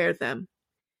not wear them.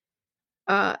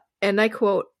 And I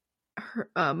quote,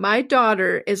 my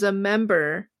daughter is a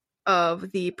member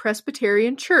of the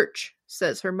Presbyterian Church,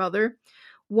 says her mother.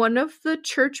 One of the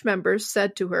church members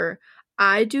said to her,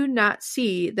 I do not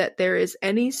see that there is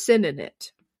any sin in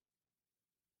it.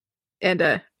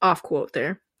 And off quote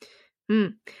there.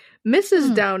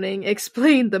 Mrs. Downing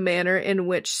explained the manner in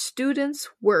which students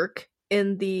work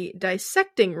in the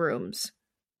dissecting rooms.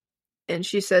 And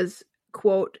she says,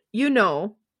 quote, you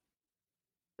know,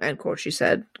 end quote, she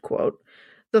said, quote,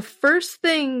 the first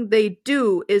thing they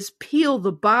do is peel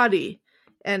the body,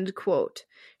 end quote.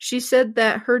 She said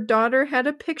that her daughter had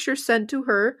a picture sent to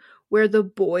her where the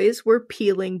boys were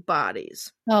peeling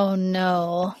bodies. Oh,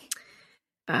 no.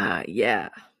 Yeah.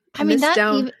 I mean,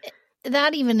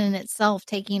 that even in itself,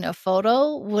 taking a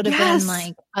photo would have been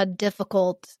like a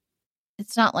difficult.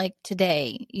 It's not like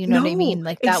today, you know what I mean?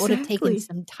 Like that would have taken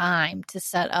some time to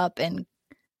set up and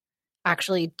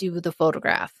actually do the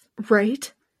photograph.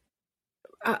 Right?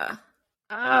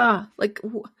 Like,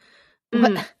 what?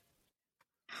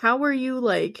 How are you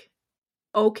like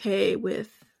okay with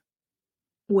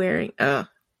wearing?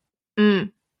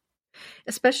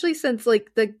 Especially since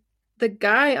like the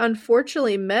guy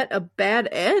unfortunately met a bad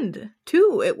end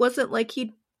too. It wasn't like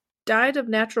he died of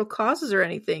natural causes or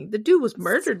anything. The dude was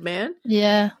murdered, man.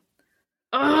 Yeah.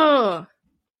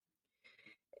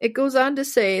 It goes on to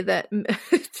say that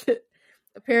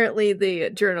apparently the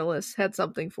journalist had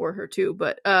something for her too,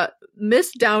 but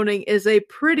Miss Downing is a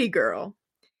pretty girl,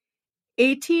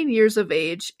 18 years of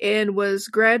age, and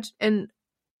and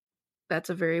that's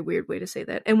a very weird way to say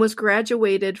that, and was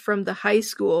graduated from the high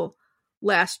school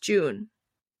last June.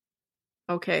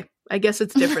 Okay, I guess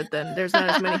it's different then. There's not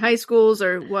as many high schools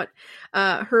or what.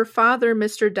 Her father,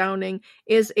 Mr. Downing,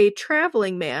 is a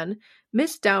traveling man.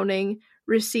 Miss Downing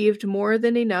received more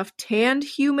than enough tanned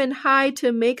human hide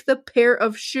to make the pair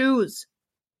of shoes.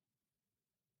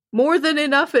 More than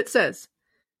enough, it says.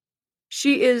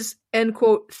 She is, end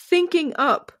quote, thinking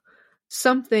up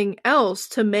something else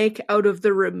to make out of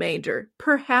the remainder.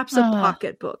 Perhaps a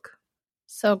pocketbook.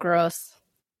 So gross.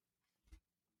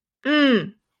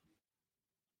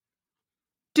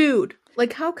 Dude,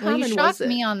 like how common was it? You shocked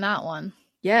me on that one.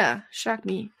 Yeah, shocked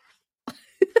me.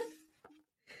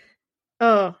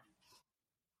 Oh.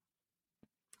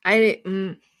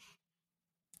 And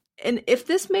if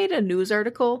this made a news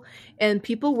article and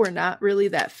people were not really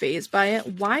that fazed by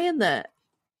it, why in the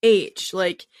H?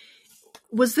 Like,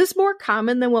 was this more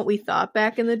common than what we thought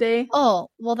back in the day? Oh,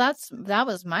 well, that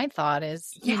was my thought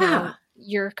is, you know,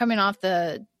 you're coming off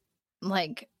the,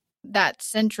 like, that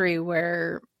century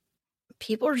where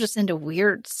people are just into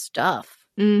weird stuff.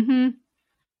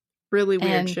 Really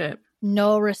weird shit.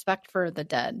 No respect for the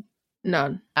dead.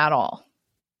 None. At all.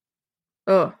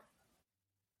 Oh.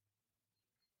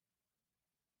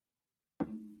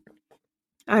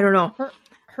 I don't know.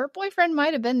 her boyfriend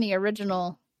might have been the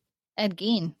original Ed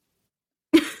Gein.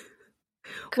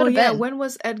 Well, yeah, when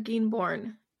was Ed Gein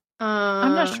born?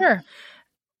 I'm not sure.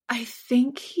 I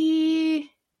think I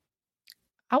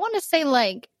want to say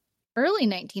like early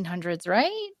 1900s,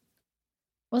 right?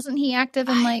 Wasn't he active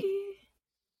in like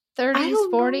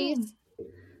 30s, 40s?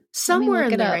 Somewhere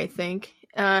in there, I think.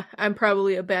 I'm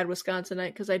probably a bad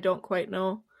Wisconsinite because I don't quite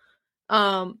know.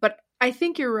 But I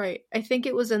think you're right. I think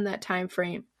it was in that time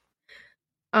frame.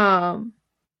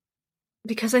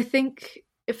 Because I think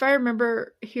if I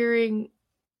remember hearing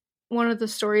one of the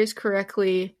stories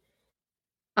correctly,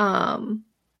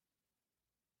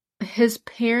 his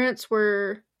parents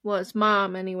his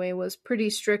mom anyway was pretty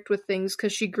strict with things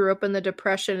because she grew up in the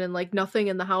Depression and like nothing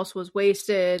in the house was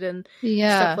wasted and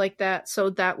stuff like that. So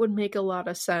that would make a lot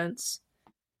of sense.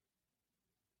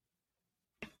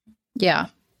 Yeah.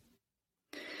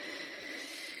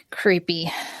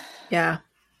 Creepy. Yeah.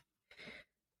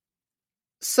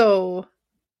 So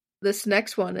this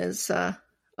next one is a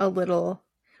little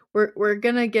we're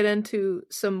gonna get into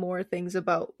some more things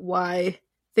about why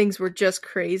things were just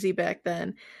crazy back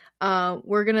then.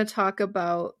 We're gonna talk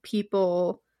about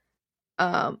people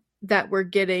that were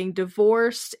getting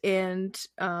divorced and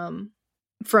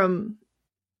from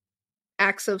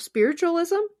acts of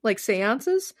spiritualism, like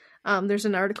seances. There's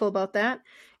an article about that.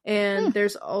 And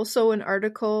there's also an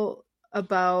article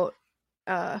about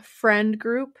a friend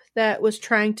group that was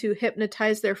trying to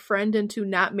hypnotize their friend into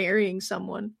not marrying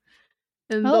someone.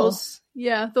 And those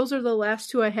are the last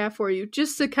two I have for you,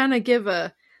 just to kind of give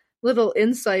a little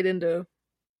insight into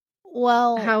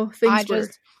how things were.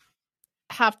 Just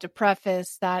have to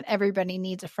preface that everybody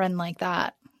needs a friend like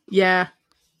that. Yeah.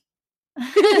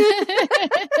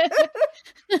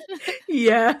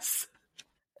 Yes.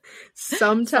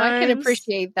 Sometimes. So I can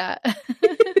appreciate that.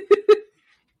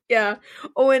 Yeah.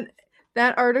 Oh, and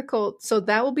that article, so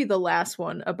that will be the last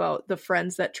one about the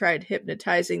friends that tried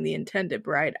hypnotizing the intended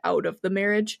bride out of the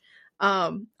marriage.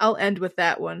 I'll end with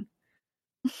that one.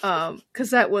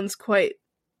 Because that one's quite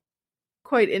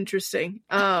interesting.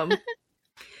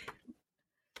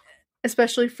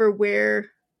 Especially for where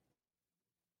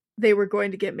they were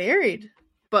going to get married.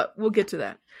 But we'll get to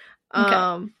that.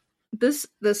 Okay. This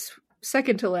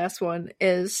second to last one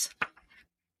is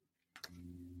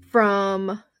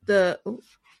from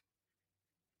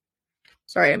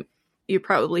you're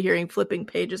probably hearing flipping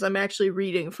pages. I'm actually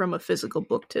reading from a physical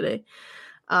book today.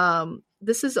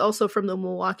 This is also from the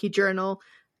Milwaukee Journal.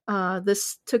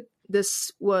 This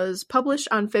was published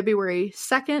on February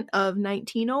 2nd of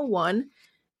 1901,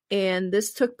 and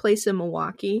this took place in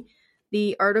Milwaukee.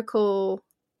 The article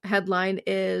headline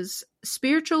is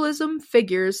 "Spiritualism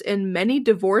Figures in Many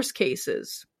Divorce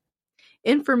Cases.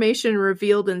 Information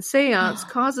revealed in seance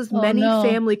causes many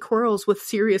family quarrels with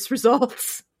serious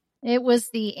results." It was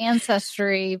the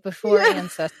ancestry before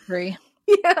ancestry.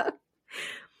 Yeah.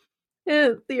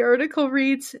 The article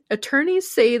reads, "Attorneys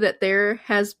say that there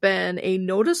has been a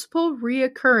noticeable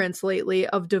reoccurrence lately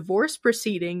of divorce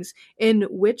proceedings in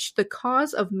which the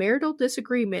cause of marital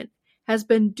disagreement has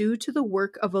been due to the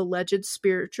work of alleged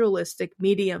spiritualistic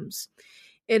mediums.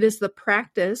 It is the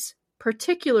practice,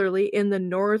 particularly in the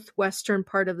northwestern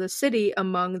part of the city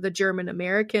among the German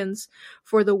Americans,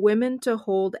 for the women to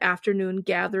hold afternoon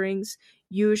gatherings,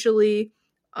 usually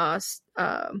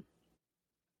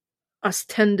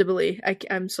ostensibly."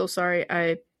 I'm so sorry,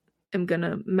 I am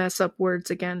gonna mess up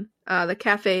words again. The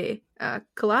cafe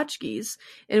Kalachkis,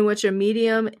 in which a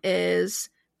medium is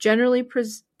generally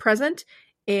present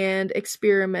and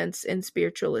experiments in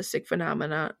spiritualistic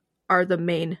phenomena are the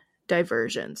main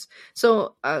diversions.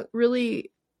 So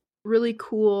really, really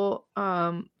cool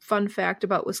fun fact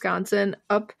about Wisconsin,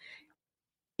 up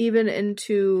even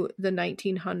into the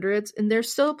 1900s, and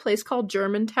there's still a place called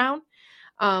Germantown.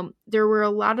 There were a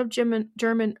lot of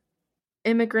German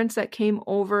immigrants that came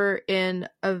over in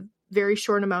a very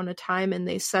short amount of time, and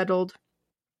they settled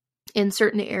in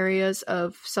certain areas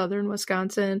of southern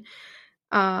Wisconsin.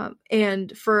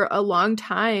 And for a long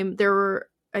time, there were,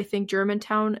 I think,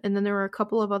 Germantown, and then there were a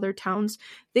couple of other towns.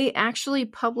 They actually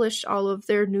published all of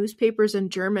their newspapers in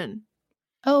German.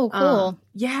 Oh, cool.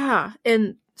 Yeah.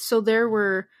 And so there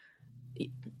were,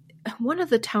 one of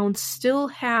the towns still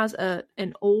has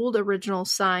an old original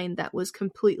sign that was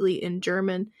completely in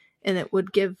German, and it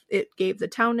gave the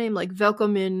town name, like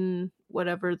Velkommen,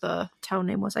 whatever the town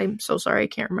name was. I'm so sorry, I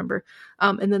can't remember.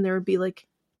 And then there would be like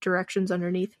directions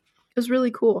underneath. It was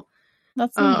really cool.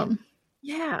 That's neat.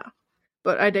 Yeah,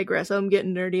 but I digress. I'm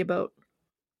getting nerdy about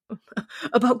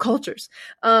cultures.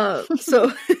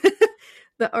 So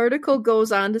the article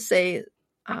goes on to say,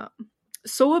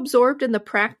 So absorbed in the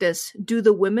practice do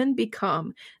the women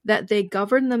become that they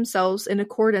govern themselves in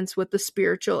accordance with the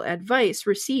spiritual advice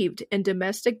received, and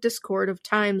domestic discord of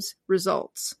times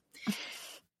results.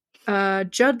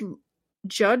 Judge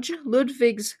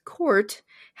Ludwig's court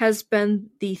has been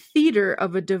the theater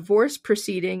of a divorce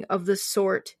proceeding of the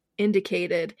sort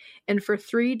indicated, and for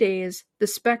 3 days the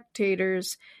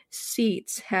spectators'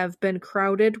 seats have been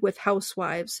crowded with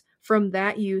housewives from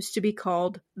that used to be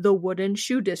called the Wooden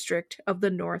Shoe District of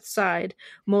the North Side,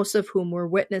 most of whom were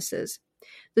witnesses.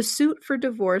 The suit for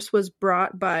divorce was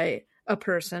brought by a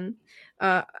person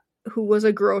who was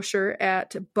a grocer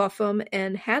at Buffum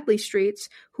and Hadley Streets,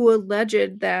 who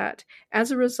alleged that as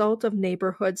a result of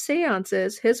neighborhood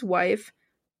seances, his wife,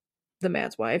 the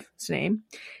man's wife's name,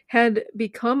 had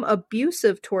become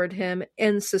abusive toward him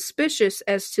and suspicious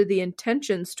as to the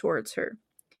intentions towards her.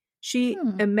 She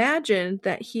imagined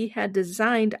that he had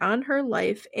designed on her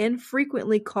life and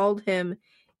frequently called him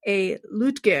a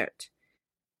Lütgert.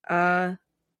 I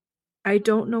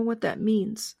don't know what that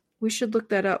means. We should look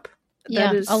that up.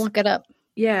 Yeah, I'll look it up.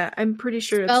 Yeah, I'm pretty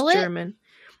sure it's German.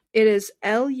 It is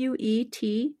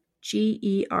Luetgert.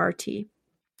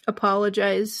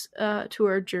 Apologize to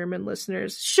our German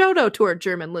listeners. Shout out to our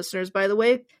German listeners, by the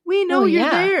way. We know you're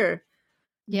there.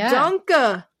 Yeah.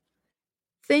 Danke.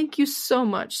 Thank you so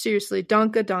much. Seriously,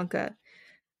 danke, danke.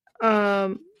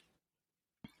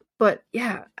 But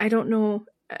yeah, I don't know.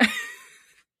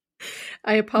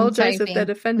 I apologize if that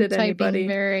offended anybody.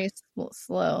 Very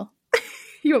slow.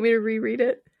 You want me to reread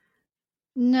it?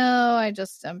 No,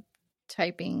 I'm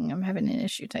typing. I'm having an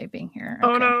issue typing here.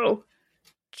 Okay. Oh no.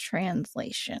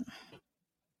 Translation.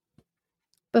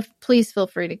 But please feel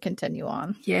free to continue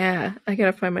on. Yeah, I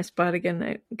gotta find my spot again.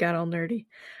 I got all nerdy.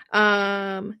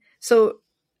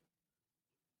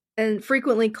 And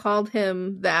frequently called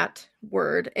him that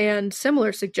word and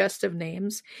similar suggestive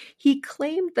names. He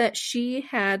claimed that she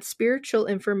had spiritual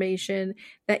information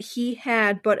that he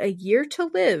had but a year to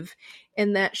live,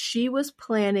 and that she was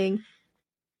planning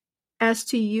as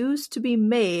to use to be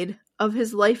made of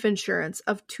his life insurance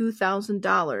of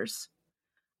 $2,000.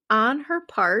 On her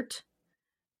part,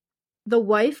 the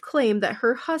wife claimed that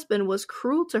her husband was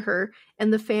cruel to her,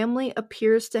 and the family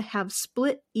appears to have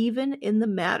split even in the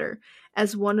matter,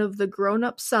 as one of the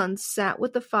grown-up sons sat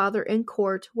with the father in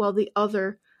court while the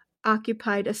other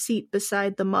occupied a seat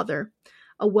beside the mother.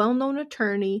 A well-known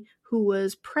attorney who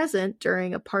was present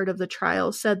during a part of the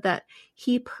trial said that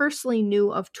he personally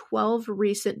knew of 12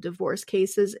 recent divorce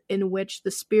cases in which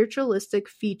the spiritualistic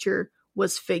feature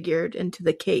was figured into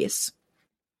the case.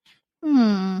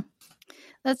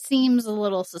 That seems a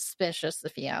little suspicious,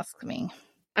 if you ask me.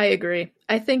 I agree.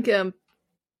 I think,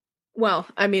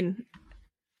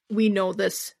 we know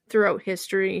this throughout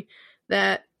history,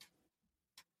 that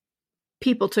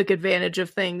people took advantage of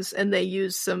things and they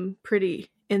used some pretty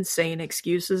insane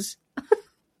excuses.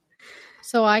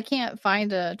 So I can't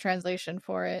find a translation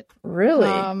for it.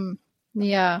 Really?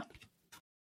 Yeah.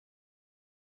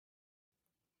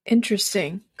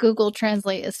 Interesting. Google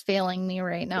Translate is failing me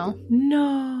right now.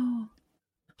 No.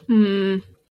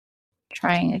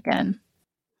 Trying again.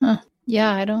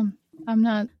 Yeah,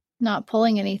 I'm not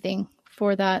pulling anything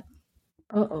for that.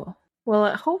 Uh-oh.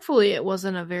 Well, hopefully it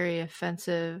wasn't a very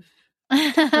offensive term.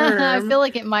 I feel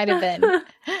like it might have been.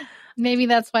 Maybe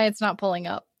that's why it's not pulling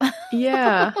up.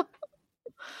 Yeah.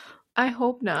 I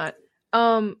hope not.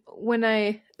 So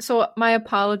my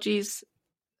apologies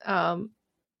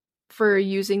for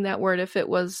using that word if it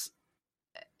was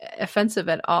offensive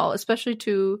at all, especially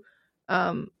to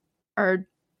our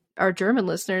German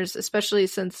listeners, especially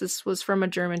since this was from a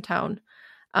German town.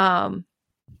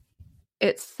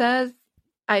 It says,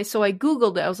 I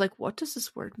Googled it. I was like, what does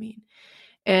this word mean?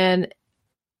 And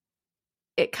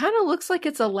it kind of looks like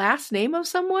it's a last name of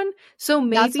someone. So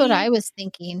maybe that's what I was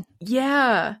thinking.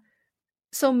 Yeah.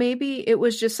 So maybe it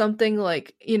was just something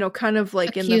like, kind of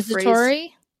like accusatory? In the phrase.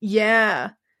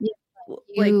 Yeah.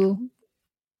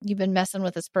 You've been messing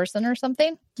with this person or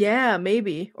something? Yeah,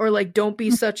 maybe. Or like, don't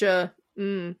be such a,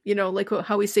 like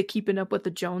how we say keeping up with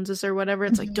the Joneses or whatever.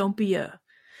 It's like, don't be a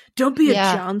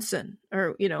Johnson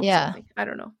or, something. I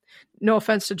don't know. No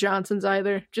offense to Johnsons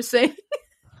either. Just saying.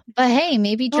 But hey,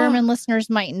 maybe German listeners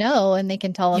might know and they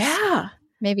can tell us. Yeah.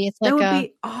 Maybe it's like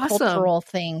a cultural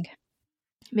thing.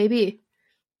 Maybe.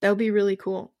 That would be really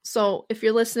cool. So if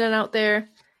you're listening out there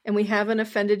and we haven't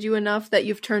offended you enough that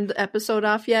you've turned the episode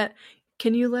off yet,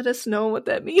 can you let us know what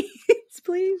that means,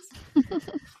 please?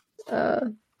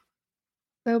 That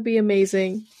would be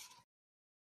amazing.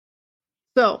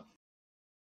 So,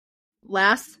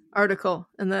 last article,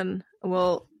 and then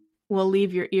we'll will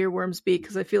leave your earworms be,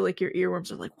 because I feel like your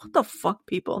earworms are like, what the fuck,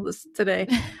 people, this today.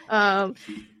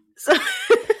 So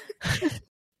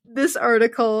this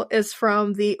article is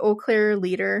from the Eau Claire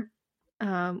Leader,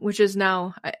 which is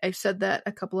now, I've said that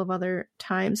a couple of other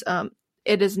times,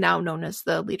 it is now known as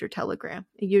the Leader Telegram.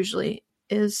 It usually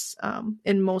is,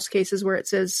 in most cases where it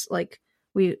says like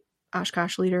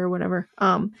Oshkosh Leader or whatever,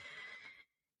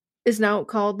 is now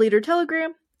called Leader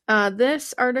Telegram.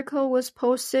 This article was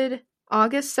posted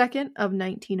August 2nd of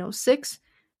 1906,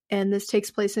 and this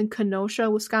takes place in Kenosha,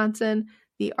 Wisconsin.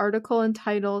 The article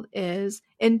entitled is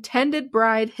Intended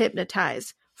Bride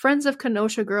Hypnotized. Friends of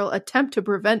Kenosha Girl Attempt to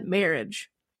Prevent Marriage.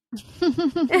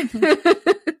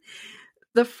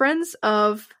 The friends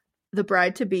of the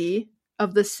bride-to-be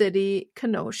of the city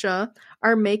Kenosha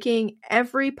are making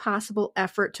every possible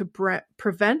effort to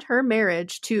prevent her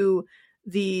marriage to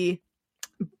the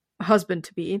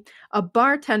husband-to-be, a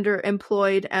bartender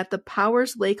employed at the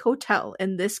Powers Lake Hotel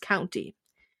in this county.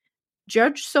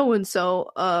 Judge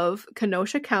so-and-so of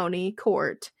Kenosha County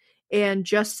Court and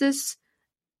Justice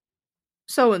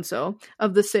so-and-so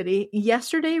of the city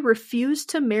yesterday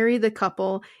refused to marry the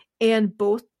couple, and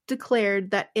both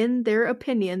declared that in their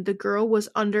opinion the girl was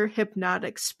under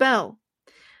hypnotic spell.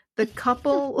 The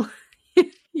couple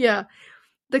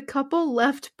the couple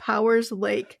left Powers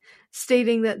Lake,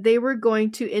 stating that they were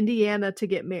going to Indiana to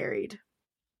get married.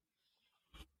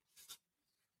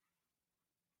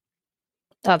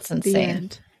 That's insane.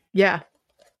 Yeah.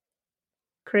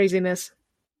 Craziness.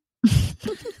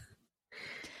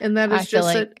 And that is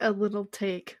just like a little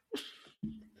take.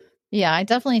 Yeah, I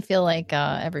definitely feel like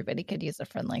everybody could use a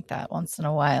friend like that once in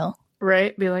a while.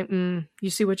 Right? Be like, you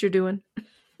see what you're doing?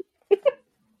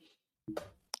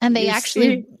 And they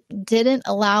actually didn't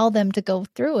allow them to go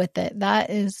through with it. That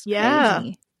is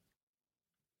crazy.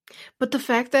 But the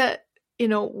fact that,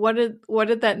 what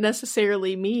did that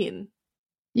necessarily mean?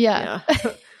 Yeah.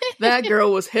 That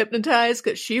girl was hypnotized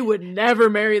because she would never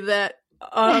marry that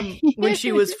when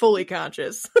she was fully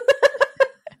conscious.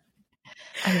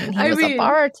 I mean, he was a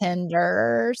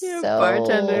bartender, so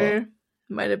bartender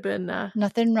might have been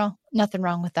nothing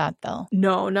wrong with that, though.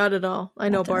 No, not at all. I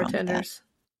know bartenders;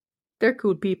 they're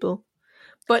cool people.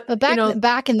 But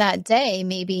back in that day,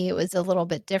 maybe it was a little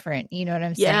bit different. You know what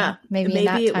I'm saying? Yeah, maybe in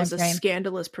that it time was frame. A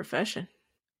scandalous profession.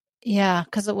 Yeah,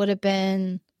 because it would have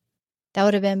been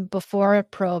before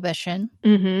Prohibition.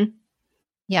 Mm-hmm.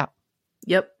 Yeah.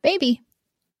 Yep. Maybe.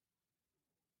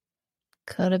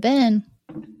 Could have been.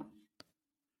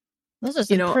 Those are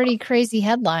some pretty crazy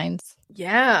headlines.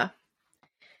 Yeah.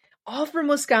 All from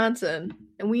Wisconsin.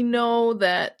 And we know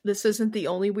that this isn't the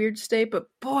only weird state, but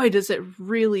boy, does it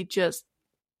really just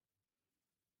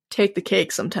take the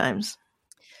cake sometimes.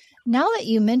 Now that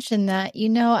you mention that,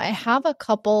 I have a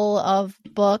couple of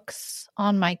books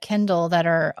on my Kindle that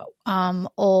are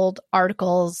old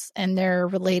articles, and they're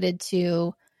related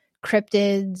to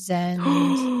cryptids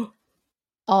and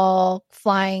all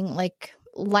flying like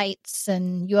lights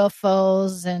and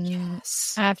UFOs, and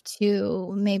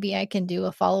maybe I can do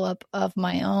a follow-up of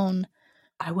my own.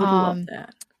 I would love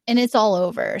that. And it's all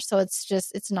over, so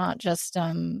it's not just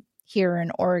here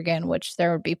in Oregon, which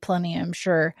there would be plenty, I'm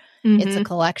sure. Mm-hmm. It's a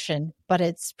collection, but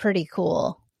it's pretty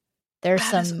cool. There's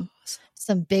some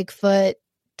Bigfoot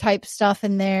type stuff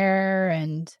in there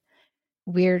and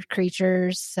weird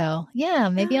creatures. So yeah,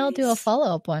 maybe I'll do a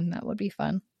follow-up one. That would be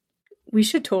fun. We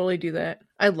should totally do that.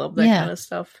 I love that kind of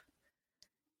stuff.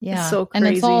 Yeah. It's so crazy.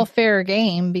 And it's all fair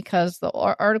game because the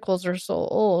articles are so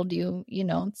old.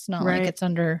 It's not like it's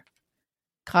under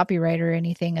copyright or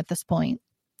anything at this point.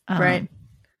 Right.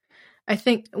 I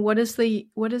think what is the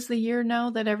year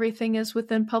now that everything is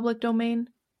within public domain?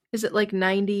 Is it like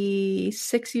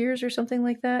 96 years or something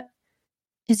like that?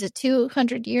 Is it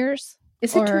 200 years?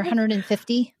 Is it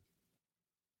 150?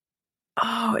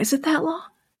 Oh, is it that long?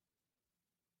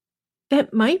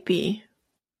 It might be.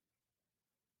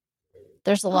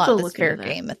 There's a lot that's fair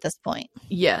game at this point.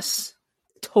 Yes,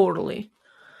 totally.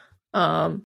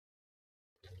 There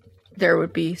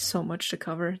would be so much to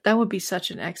cover. That would be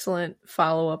such an excellent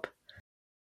follow-up.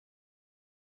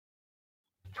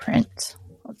 Print.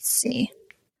 Let's see.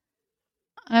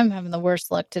 I'm having the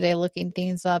worst luck today looking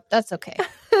things up. That's okay.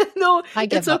 No,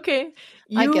 it's okay.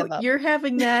 I give up. You're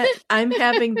having that. I'm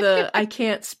having the I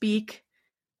can't speak,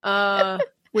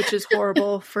 which is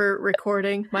horrible for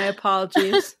recording. My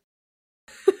apologies.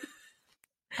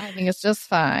 I think it's just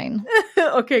fine.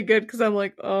 Okay, good, because I'm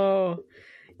like,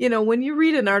 when you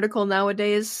read an article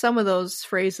nowadays, some of those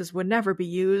phrases would never be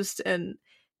used, and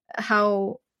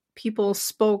how people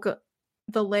spoke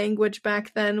the language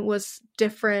back then was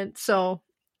different, so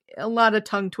a lot of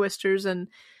tongue twisters, and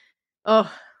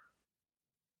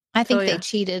I think they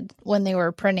cheated when they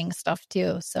were printing stuff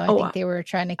too. So I think they were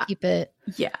trying to keep it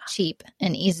cheap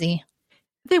and easy.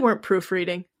 They weren't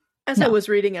proofreading. As I was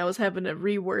reading, I was having to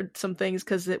reword some things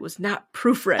because it was not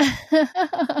proofread.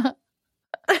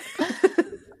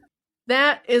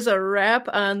 That is a wrap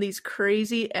on these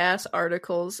crazy ass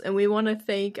articles. And we want to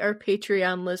thank our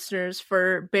Patreon listeners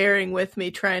for bearing with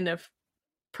me trying to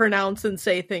pronounce and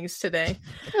say things today.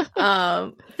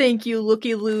 Thank you,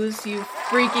 Looky Loos, you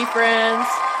freaky friends.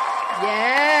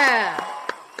 Yeah.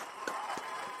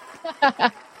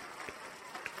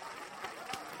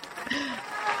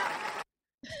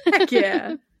 Heck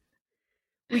yeah.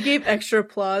 We gave extra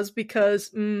applause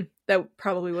because that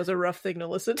probably was a rough thing to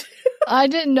listen to. I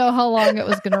didn't know how long it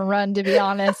was going to run, to be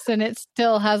honest, and it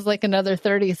still has like another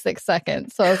 36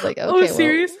 seconds. So I was like, okay. Oh,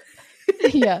 serious?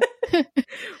 Well, yeah.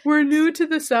 We're new to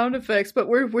the sound effects, but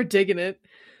we're digging it.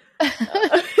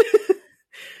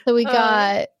 So we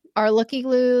got our Looky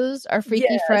Loos, our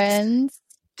freaky friends,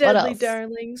 Deadly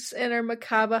Darlings, and our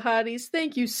Macabre Hotties.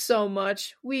 Thank you so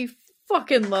much. We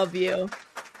fucking love you.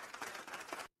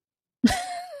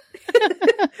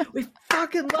 We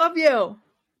fucking love you.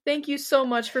 Thank you so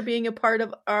much for being a part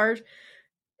of our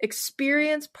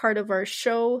experience, part of our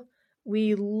show.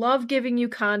 We love giving you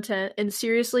content. And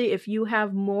seriously, if you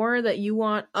have more that you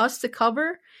want us to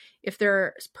cover, if there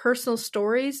are personal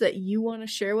stories that you want to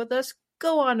share with us,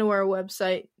 go onto our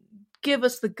website. Give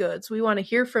us the goods. We want to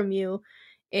hear from you,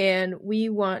 and we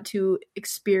want to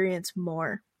experience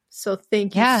more. So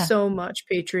thank you so much,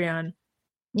 Patreon.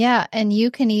 Yeah, and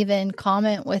you can even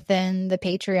comment within the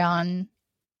Patreon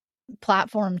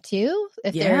platform too.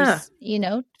 If there's,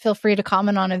 feel free to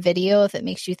comment on a video if it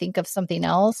makes you think of something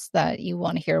else that you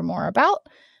want to hear more about.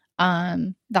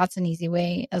 That's an easy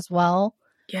way as well.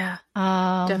 Yeah,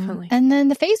 definitely. And then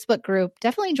the Facebook group,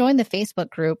 definitely join the Facebook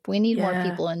group. We need more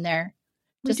people in there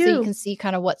just so you can see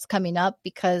kind of what's coming up,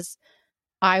 because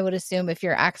I would assume if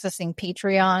you're accessing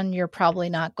Patreon, you're probably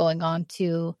not going on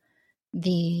to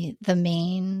the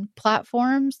main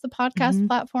platforms, the podcast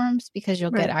platforms, because you'll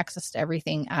get access to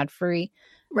everything ad free.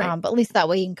 But at least that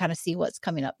way you can kind of see what's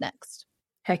coming up next.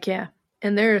 Heck yeah.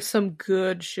 And there is some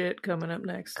good shit coming up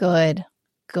next. Good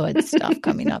stuff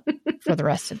coming up for the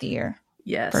rest of the year.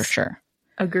 Yes. For sure.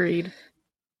 Agreed.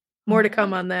 More to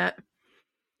come on that.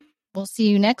 We'll see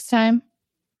you next time.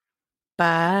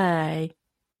 Bye.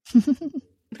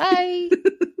 Bye.